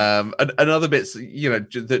 Yeah. And other bits,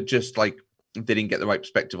 that just like didn't get the right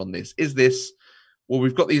perspective on this. Is this, well,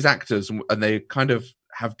 we've got these actors and they kind of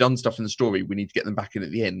have done stuff in the story. We need to get them back in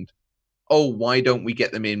at the end. Oh, why don't we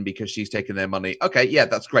get them in because she's taken their money? Okay, yeah,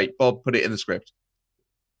 that's great. Bob, put it in the script.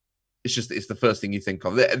 It's the first thing you think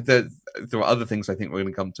of. There are other things I think we're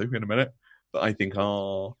going to come to in a minute that I think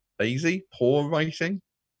are lazy, poor writing.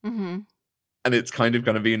 Mm-hmm. And it's kind of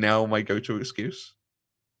going to be now my go-to excuse.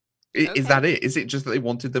 Is that it? Is it just that they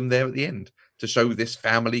wanted them there at the end to show this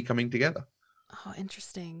family coming together? Oh,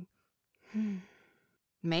 interesting.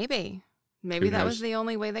 Maybe that was the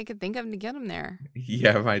only way they could think of to get them there.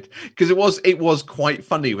 Yeah, right. Because it was quite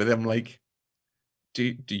funny with them like,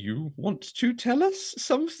 do you want to tell us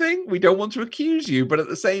something? We don't want to accuse you, but at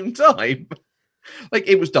the same time, like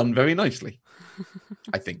it was done very nicely,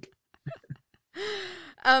 I think.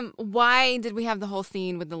 Why did we have the whole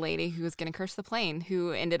scene with the lady who was going to curse the plane,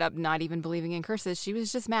 who ended up not even believing in curses? She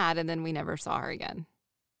was just mad, and then we never saw her again.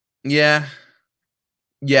 Yeah,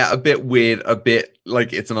 a bit weird, a bit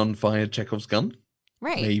like it's an unfired Chekhov's gun.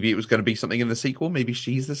 Right. Maybe it was going to be something in the sequel. Maybe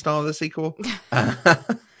she's the star of the sequel. Other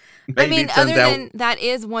than that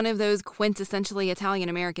is one of those quintessentially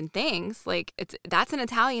Italian-American things. Like, that's an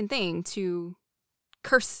Italian thing to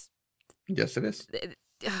curse. Yes, it is.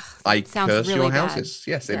 I curse really your bad. Houses.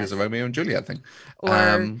 Yes, it is a Romeo and Juliet thing.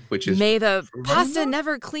 Or which is may the pasta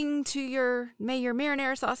never cling to may your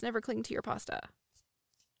marinara sauce never cling to your pasta.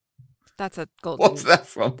 That's a Golden. What's that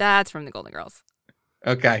from? That's from the Golden Girls.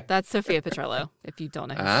 Okay. That's Sophia Petrello, if you don't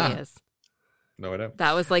know who she is. No, I don't.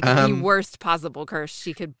 That was like the worst possible curse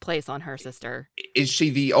she could place on her sister. Is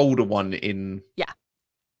she the older one in? Yeah.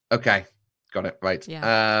 Okay. Got it. Right.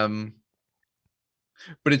 Yeah.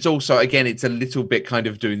 But it's also, again, it's a little bit kind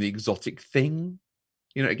of doing the exotic thing.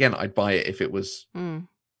 Again, I'd buy it if it was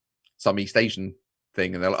some East Asian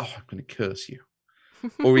thing and they're like, oh, I'm going to curse you.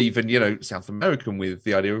 Or even, South American with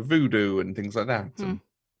the idea of voodoo and things like that.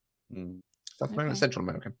 South American, Central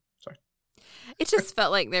American. Sorry. It just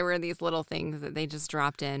felt like there were these little things that they just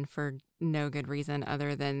dropped in for no good reason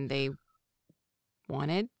other than they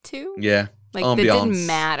wanted to. Yeah. Like, Ambiance. That didn't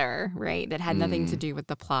matter, right? That had nothing to do with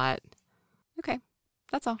the plot. Okay.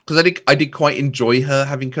 That's all. Because I did quite enjoy her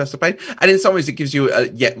having cursed the plane. And in some ways, it gives you a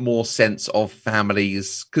yet more sense of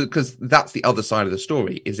families. Because that's the other side of the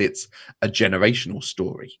story, is it's a generational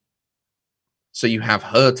story. So you have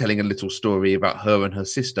her telling a little story about her and her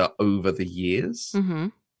sister over the years. Mm-hmm.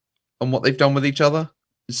 And what they've done with each other.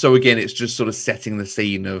 So again, it's just sort of setting the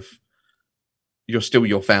scene of you're still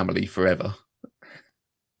your family forever.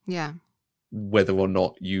 Yeah. Whether or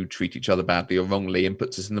not you treat each other badly or wrongly, and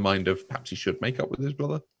puts us in the mind of perhaps he should make up with his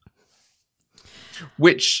brother.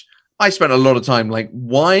 Which I spent a lot of time like,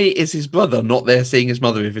 why is his brother not there seeing his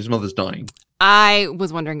mother if his mother's dying? I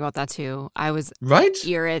was wondering about that too. I was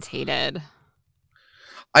irritated.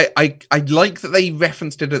 I like that they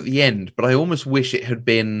referenced it at the end, but I almost wish it had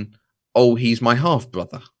been, oh, he's my half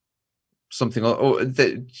brother. Something or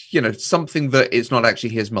that, something that it's not actually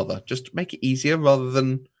his mother. Just make it easier rather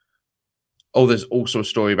than, oh, there's also a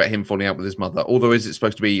story about him falling out with his mother. Although is it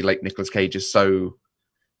supposed to be like Nicolas Cage is so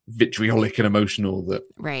vitriolic and emotional that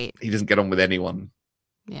he doesn't get on with anyone.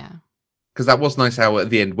 Yeah. Because that was nice how at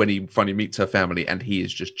the end when he finally meets her family and he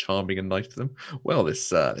is just charming and nice to them. Well, this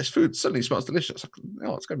food suddenly smells delicious.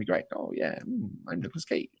 Oh, it's going to be great. Oh, yeah. I'm Nicolas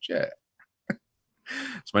Cage. Yeah.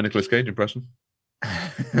 It's my Nicolas Cage impression.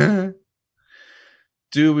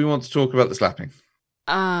 Do we want to talk about the slapping?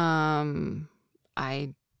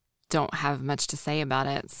 I don't have much to say about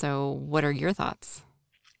it. So what are your thoughts?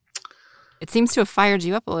 It seems to have fired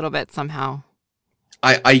you up a little bit somehow.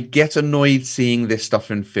 I get annoyed seeing this stuff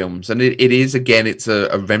in films, and it is, again, it's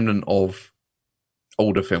a remnant of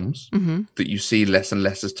older films that you see less and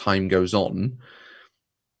less as time goes on.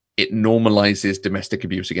 It normalizes domestic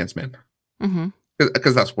abuse against men.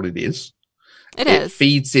 Because that's what it is. It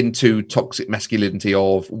feeds into toxic masculinity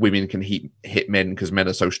of women can hit men because men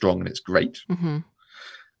are so strong and it's great.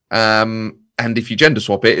 And if you gender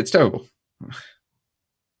swap it, it's terrible.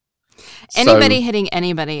 Anybody hitting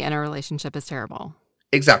anybody in a relationship is terrible.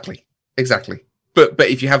 Exactly. But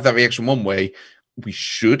if you have that reaction one way, we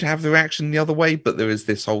should have the reaction the other way. But there is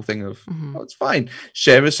this whole thing of, oh, it's fine.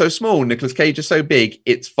 Cher is so small. Nicolas Cage is so big.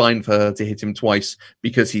 It's fine for her to hit him twice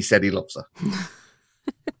because he said he loves her.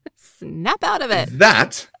 Snap out of it.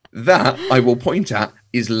 That I will point at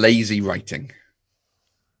is lazy writing.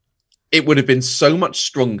 It would have been so much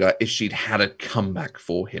stronger if she'd had a comeback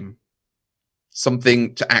for him.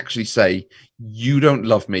 Something to actually say, you don't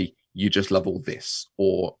love me, you just love all this,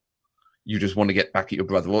 or you just want to get back at your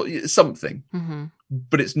brother, or something.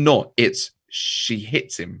 But it's not. It's she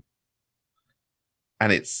hits him.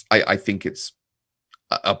 And I think it's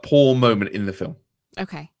a poor moment in the film.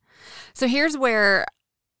 Okay. So here's where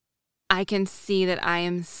I can see that I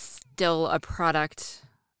am still a product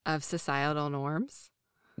of societal norms.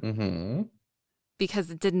 Because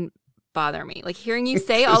it didn't bother me. Like hearing you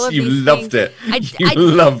say all of these things. You loved it. You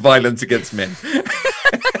love violence against men.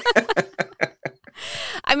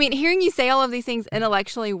 I mean, hearing you say all of these things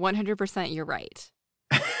intellectually, 100% you're right.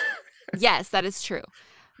 Yes, that is true.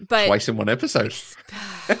 But twice in one episode.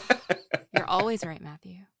 You're always right,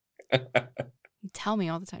 Matthew. You tell me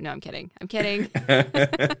all the time. No, I'm kidding.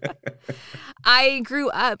 I grew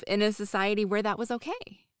up in a society where that was okay.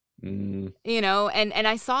 You know, and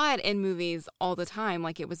I saw it in movies all the time,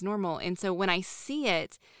 like it was normal. And so when I see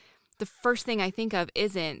it, the first thing I think of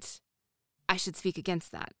isn't, I should speak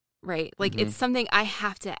against that, right? Like it's something I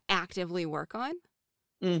have to actively work on.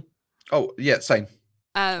 Oh, yeah, same.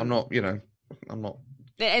 I'm not.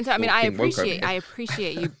 And so, I mean, I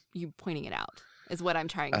appreciate you pointing it out, is what I'm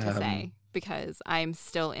trying to say, because I'm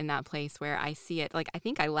still in that place where I see it. Like, I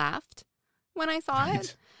think I laughed when I saw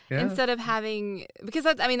it. Yeah. Instead of having, because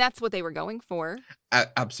that's what they were going for.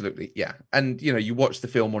 Absolutely, yeah. And you watch the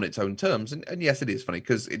film on its own terms, and yes, it is funny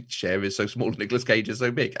because Cher is so small, Nicolas Cage is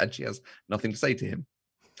so big, and she has nothing to say to him.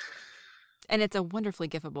 And it's a wonderfully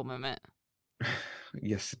gifable moment.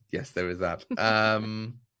 Yes, there is that.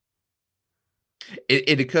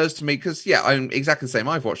 It occurs to me because I'm exactly the same.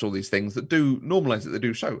 I've watched all these things that do normalize it. They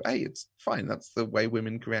do show, hey, it's fine. That's the way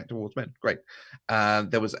women can react towards men. Great.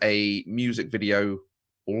 There was a music video.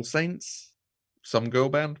 All Saints, some girl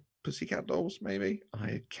band, Pussycat Dolls, maybe.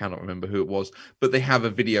 I cannot remember who it was, but they have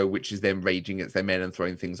a video which is them raging against their men and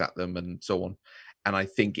throwing things at them and so on. And I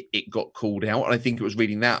think it got called out. And I think it was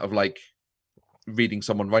reading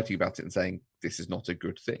someone writing about it and saying, this is not a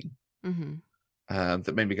good thing.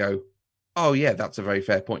 That made me go, oh yeah, that's a very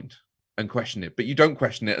fair point, and question it. But you don't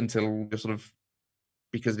question it until you're sort of,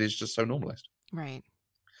 because it is just so normalized. Right.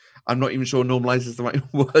 I'm not even sure normalized is the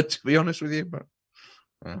right word, to be honest with you, but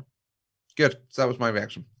good. So that was my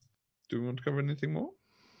reaction. Do we want to cover anything more?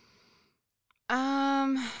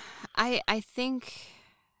 I think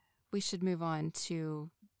we should move on to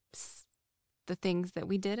the things that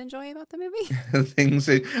we did enjoy about the movie.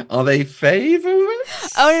 Are they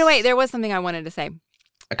favorites? Oh no, wait. There was something I wanted to say.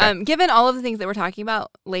 Okay. Given all of the things that we're talking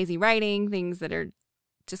about, lazy writing, things that are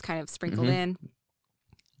just kind of sprinkled in,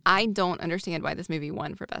 I don't understand why this movie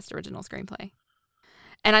won for Best Original Screenplay.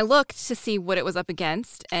 And I looked to see what it was up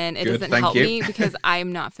against, and it doesn't help me because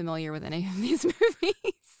I'm not familiar with any of these movies.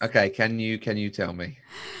 Okay, can you tell me?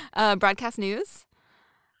 Broadcast News,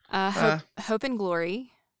 Hope and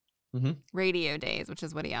Glory, Radio Days, which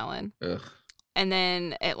is Woody Allen. Ugh. And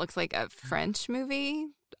then it looks like a French movie.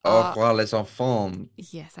 Au revoir les enfants.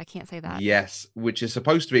 Yes, I can't say that. Yes, which is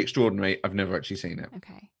supposed to be extraordinary. I've never actually seen it.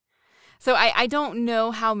 Okay. So I don't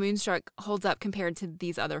know how Moonstruck holds up compared to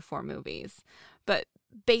these other 4 movies. But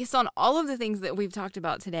based on all of the things that we've talked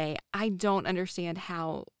about today, I don't understand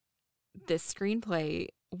how this screenplay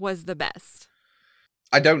was the best.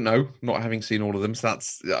 I don't know, not having seen all of them. So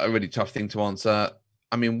that's a really tough thing to answer.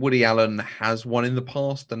 I mean, Woody Allen has won in the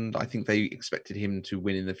past, and I think they expected him to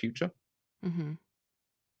win in the future.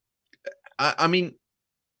 I mean,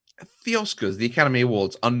 the Oscars, the Academy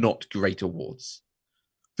Awards, are not great awards.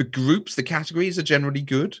 The groups, the categories are generally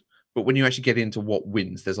good, but when you actually get into what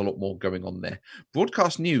wins, there's a lot more going on there.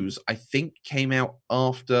 Broadcast News, I think, came out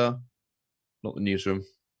after, not The Newsroom.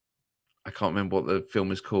 I can't remember what the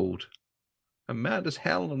film is called. I'm mad as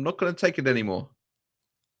hell. And I'm not going to take it anymore.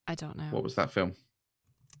 I don't know. What was that film?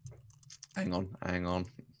 Hang on.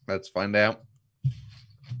 Let's find out.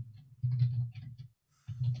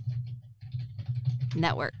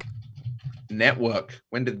 Network. Network.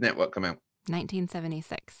 When did Network come out?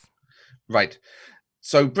 1976. Right.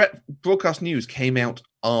 So Broadcast News came out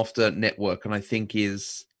after Network, and I think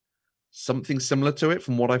is something similar to it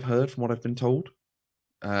from what I've heard, from what I've been told.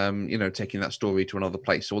 Taking that story to another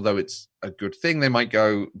place. Although it's a good thing, they might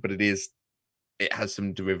go, but it has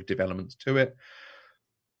some derivative elements to it.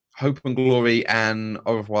 Hope and Glory and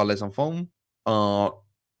Au revoir les enfants are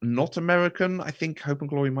not American. I think Hope and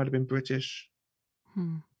Glory might have been British.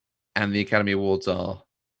 And the Academy Awards are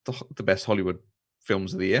the best Hollywood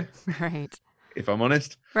films of the year. Right. If I'm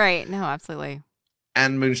honest. Right. No, absolutely.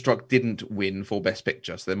 And Moonstruck didn't win for Best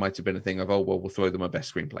Picture. So there might have been a thing of, we'll throw them a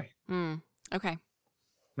Best Screenplay. Okay.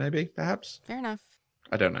 Maybe, perhaps. Fair enough.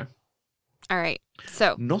 I don't know. All right.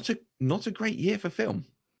 So. Not a great year for film.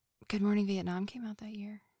 Good Morning Vietnam came out that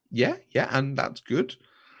year. Yeah, and that's good.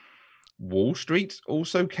 Wall Street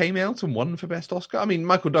also came out and won for Best Oscar. I mean,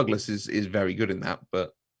 Michael Douglas is very good in that,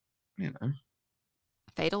 but,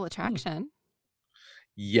 Fatal Attraction.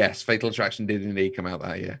 Yes, Fatal Attraction did indeed come out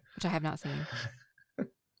that year. Which I have not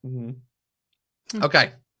seen.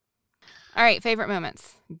 Okay. All right, favorite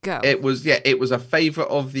moments. Go. It was a favorite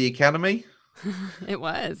of the Academy. It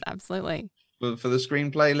was, absolutely. For the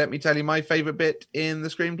screenplay, let me tell you, my favorite bit in the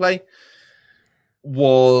screenplay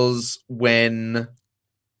was when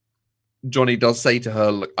Johnny does say to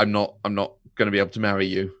her, "Look, I'm not going to be able to marry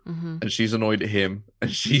you," and she's annoyed at him,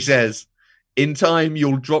 and she says, "In time,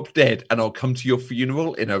 you'll drop dead, and I'll come to your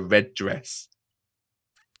funeral in a red dress."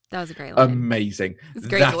 That was a great line. Amazing.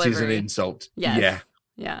 Great that delivery. is an insult. Yes.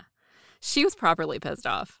 Yeah. She was properly pissed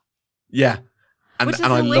off. Yeah, and Which is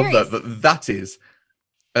I hilarious. love that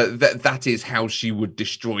is how she would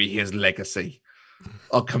destroy his legacy.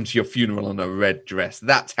 I'll come to your funeral in a red dress.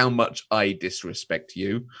 That's how much I disrespect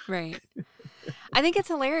you. Right. I think it's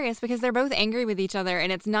hilarious because they're both angry with each other,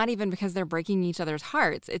 and it's not even because they're breaking each other's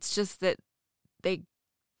hearts. It's just that they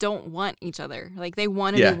don't want each other. Like, they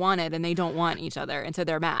want to be wanted, and they don't want each other, and so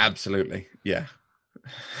they're mad. Absolutely. Yeah.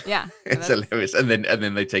 Yeah. It's hilarious. And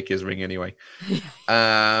then they take his ring anyway.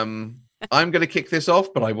 I'm going to kick this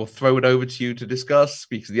off, but I will throw it over to you to discuss,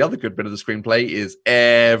 because the other good bit of the screenplay is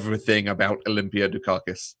everything about Olympia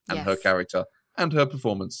Dukakis and her character and her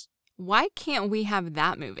performance. Why can't we have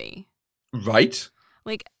that movie? Right?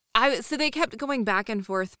 Like, so they kept going back and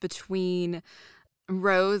forth between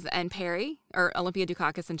Rose and Perry, or Olympia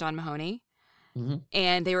Dukakis and John Mahoney.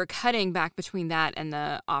 And they were cutting back between that and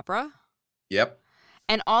the opera. Yep.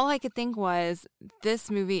 And all I could think was,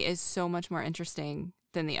 this movie is so much more interesting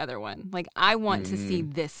than the other one. Like, I want to see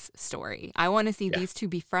this story. I want to see these two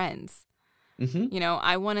be friends.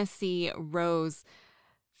 I want to see Rose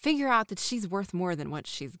figure out that she's worth more than what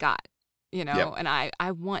she's got, and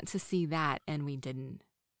I want to see that, and we didn't.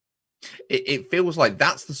 It feels like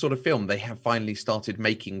that's the sort of film they have finally started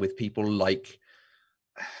making with people like,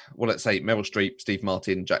 well, let's say Meryl Streep, Steve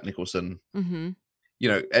Martin, Jack Nicholson.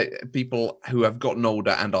 People who have gotten older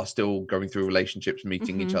and are still going through relationships,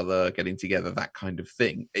 meeting each other, getting together, that kind of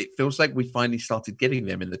thing. It feels like we finally started getting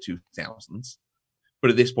them in the 2000s. But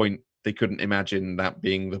at this point, they couldn't imagine that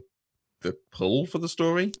being the pull for the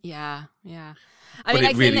story. Yeah. I mean,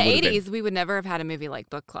 like, in the 80s, we would never have had a movie like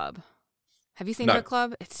Book Club. Have you seen Book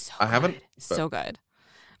Club? It's so good. I haven't. So good.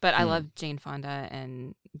 But I love Jane Fonda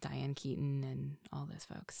and Diane Keaton and all those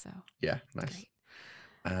folks. So yeah, nice. Great.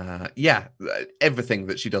 Everything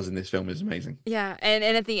that she does in this film is amazing. Yeah, and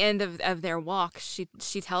at the end of their walk, she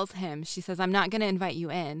tells him, she says, "I'm not going to invite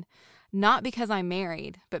you in, not because I'm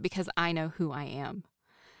married, but because I know who I am."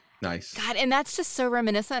 Nice. God, and that's just so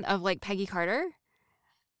reminiscent of, like, Peggy Carter.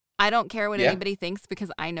 I don't care what anybody thinks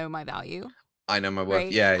because I know my value. I know my worth.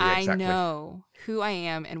 Right? Yeah, exactly. I know who I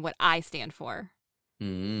am and what I stand for.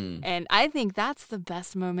 And I think that's the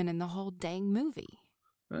best moment in the whole dang movie.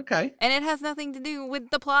 Okay. And it has nothing to do with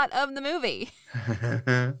the plot of the movie.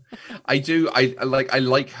 I do. I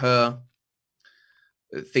like her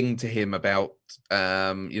thing to him about,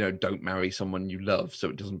 don't marry someone you love so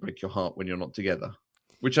it doesn't break your heart when you're not together.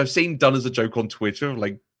 Which I've seen done as a joke on Twitter,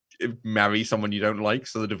 like, marry someone you don't like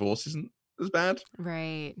so the divorce isn't as bad.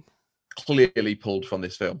 Right. Clearly pulled from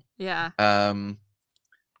this film. Yeah.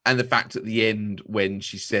 And the fact at the end when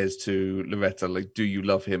she says to Loretta, like, "Do you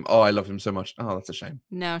love him?" "Oh, I love him so much." "Oh, that's a shame."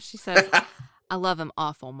 No, she says, "I love him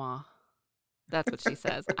awful, Ma." That's what she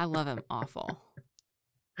says. I love him awful.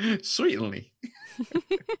 Sweetly.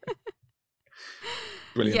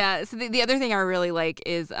 Brilliant. Yeah. So the other thing I really like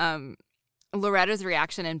is Loretta's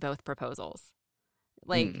reaction in both proposals.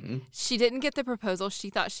 Like, Mm. she didn't get the proposal she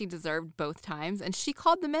thought she deserved both times, and she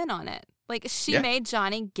called the men on it. Like, she Yeah. made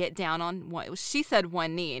Johnny get down on one. She said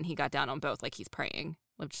one knee, and he got down on both, like he's praying.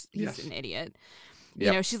 Which he's Yes. an idiot. Yep.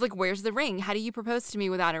 You know, she's like, "Where's the ring? How do you propose to me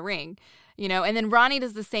without a ring?" You know, and then Ronnie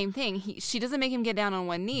does the same thing. She doesn't make him get down on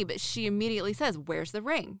one knee, but she immediately says, "Where's the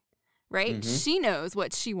ring?" Right? Mhm. She knows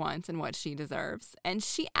what she wants and what she deserves, and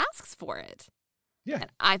she asks for it. Yeah.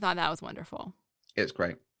 And I thought that was wonderful. It's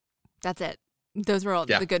great. That's it. Those were all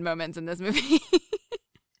Yeah. the good moments in this movie.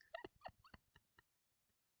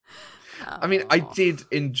 I mean, I Oh. did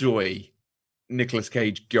enjoy Nicolas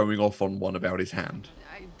Cage going off on one about his hand.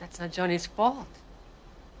 That's not Johnny's fault.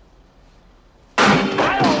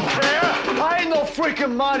 I don't care. I ain't no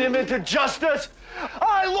freaking monument to justice.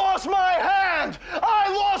 I lost my hand.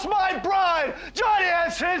 I lost my bride. Johnny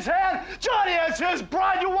has his hand. Johnny has his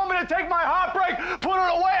bride. You want me to take my heartbreak, put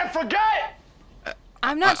it away, and forget?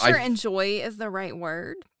 I'm not I- sure enjoy is the right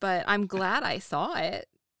word, but I'm glad I saw it.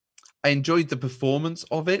 I enjoyed the performance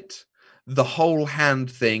of it. The whole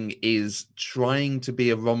hand thing is trying to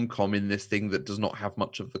be a rom-com in this thing that does not have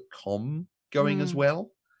much of the com going as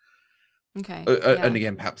well. Okay. And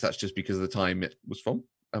again, perhaps that's just because of the time it was from.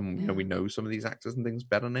 You know, Yeah. we know some of these actors and things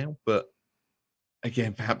better now. But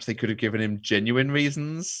again, perhaps they could have given him genuine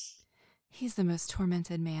reasons. He's the most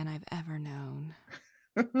tormented man I've ever known.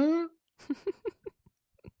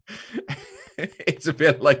 It's a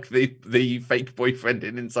bit like the fake boyfriend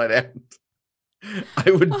in Inside Out.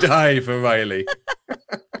 I would die for Riley.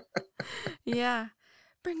 Yeah.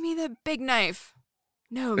 Bring me the big knife.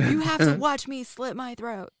 No, you have to watch me slit my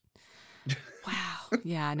throat. Wow.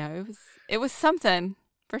 Yeah, no, it was something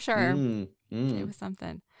for sure. It was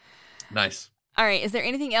something. Nice. All right. Is there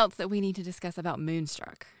anything else that we need to discuss about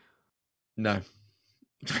Moonstruck? No.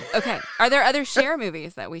 Okay. Are there other Cher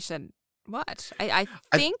movies that we should watch? I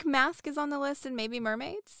think Mask is on the list and maybe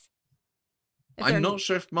Mermaids. Is there- I'm not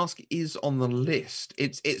sure if Mask is on the list.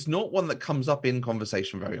 It's not one that comes up in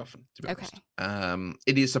conversation very often, to be Okay. honest.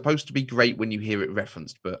 It is supposed to be great when you hear it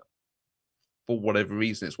referenced, but for whatever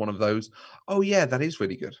reason, it's one of those, oh yeah, that is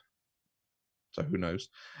really good. So who knows?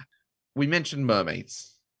 We mentioned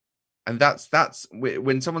Mermaids. And that's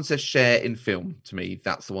when someone says Cher in film, to me,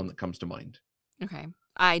 that's the one that comes to mind. Okay.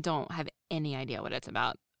 I don't have any idea what it's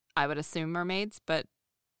about. I would assume mermaids, but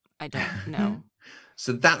I don't know.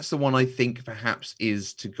 So that's the one I think perhaps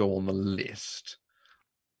is to go on the list.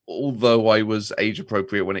 Although I was age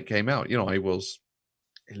appropriate when it came out. You know, I was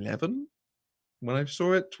 11 when I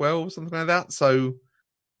saw it, 12, something like that. So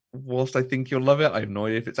whilst I think you'll love it, I have no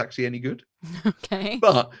idea if it's actually any good. Okay.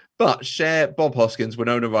 But Cher, Bob Hoskins,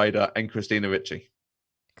 Winona Ryder, and Christina Ricci.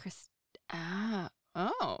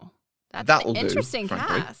 That's That'll an do, interesting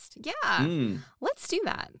frankly. cast. Yeah. Let's do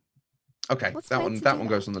that. Okay, Let's that plan one to that do one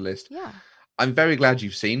that. goes on the list. Yeah. I'm very glad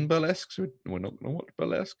you've seen Burlesque, so we're not going to watch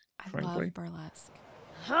Burlesque, I frankly. love burlesque.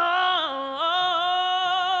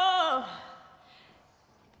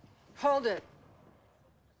 Hold it.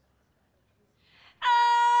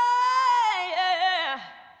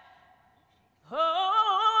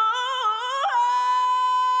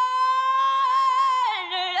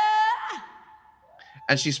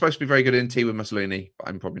 And she's supposed to be very good in Tea with Mussolini, but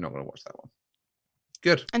I'm probably not going to watch that one.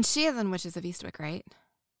 Good. And she is in Witches of Eastwick, right?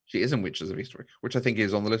 She is in Witches of Eastwick, which I think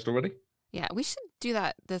is on the list already. Yeah, we should do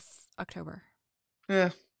that this October. Yeah,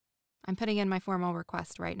 I'm putting in my formal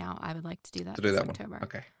request right now. I would like to do that to do this that October. one.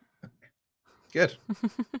 Okay. Good.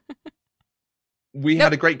 We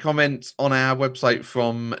had a great comment on our website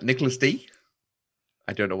from Nicholas D.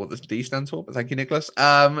 I don't know what this D stands for, but thank you, Nicholas.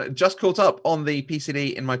 Just caught up on the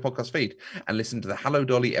PCD in my podcast feed and listened to the Hello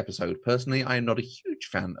Dolly episode. Personally, I am not a huge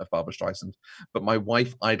fan of Barbra Streisand, but my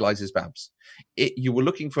wife idolizes Babs. You were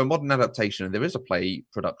looking for a modern adaptation, and there is a play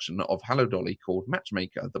production of Hello Dolly called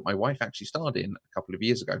Matchmaker that my wife actually starred in a couple of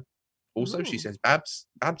years ago. Also, she Ooh. says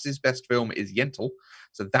Babs's best film is Yentl,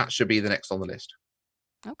 so that should be the next on the list.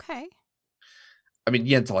 Okay. I mean,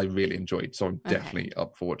 Yentl I really enjoyed, so I'm Okay. definitely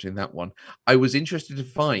up for watching that one. I was interested to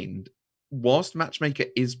find, whilst Matchmaker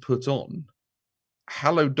is put on,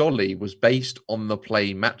 Hello Dolly was based on the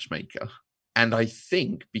play Matchmaker. And I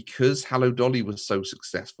think because Hello Dolly was so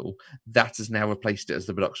successful, that has now replaced it as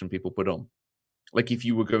the production people put on. Like if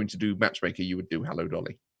you were going to do Matchmaker, you would do Hello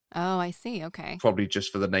Dolly. Oh, I see. Okay. Probably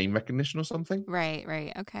just for the name recognition or something.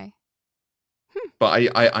 Right. Okay. But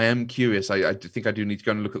I am curious. I think I do need to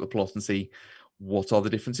go and look at the plot and see what are the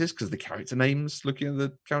differences, because the character names, looking at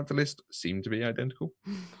the character list, seem to be identical.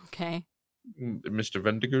 Okay. Mr.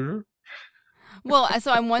 Vendiger. Well,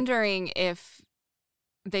 so I'm wondering if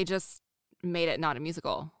they just made it not a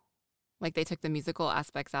musical. Like they took the musical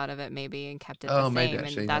aspects out of it maybe and kept it the Oh, same. maybe,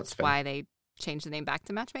 actually, and that's that's fair. why they change the name back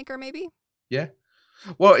to Matchmaker, maybe. Yeah.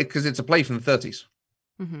 Well, because it's a play from the 30s.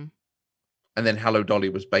 Mm-hmm. And then Hello Dolly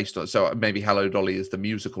was based on, so maybe Hello Dolly is the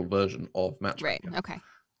musical version of Matchmaker. Right. Okay.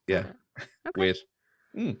 Yeah. Okay. Weird.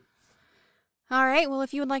 All right. Well,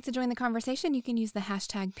 if you would like to join the conversation, you can use the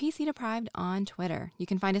hashtag PCDeprived on Twitter. You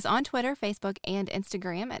can find us on Twitter, Facebook, and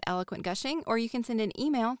Instagram at Eloquent Gushing, or you can send an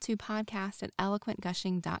email to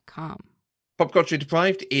podcast@eloquentgushing.com. Pop Culture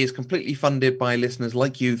Deprived is completely funded by listeners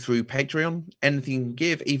like you through Patreon. Anything you can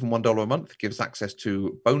give, even $1 a month, gives access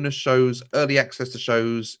to bonus shows, early access to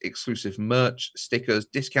shows, exclusive merch, stickers,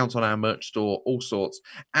 discounts on our merch store, all sorts.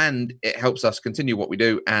 And it helps us continue what we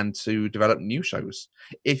do and to develop new shows.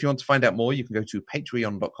 If you want to find out more, you can go to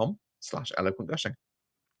patreon.com/eloquentgushing.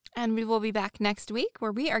 And we will be back next week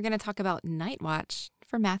where we are going to talk about Night Watch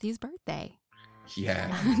for Matthew's birthday.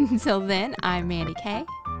 Yeah. Until then, I'm Mandy Kay.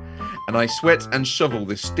 And I sweat and shovel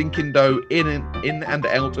this stinking dough in and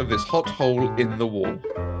out of this hot hole in the wall.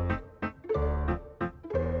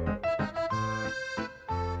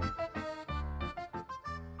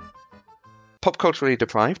 Pop Culturally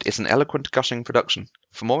Deprived is an Eloquent Gushing production.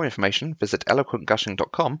 For more information, visit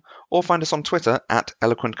eloquentgushing.com or find us on Twitter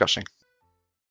 @eloquentgushing.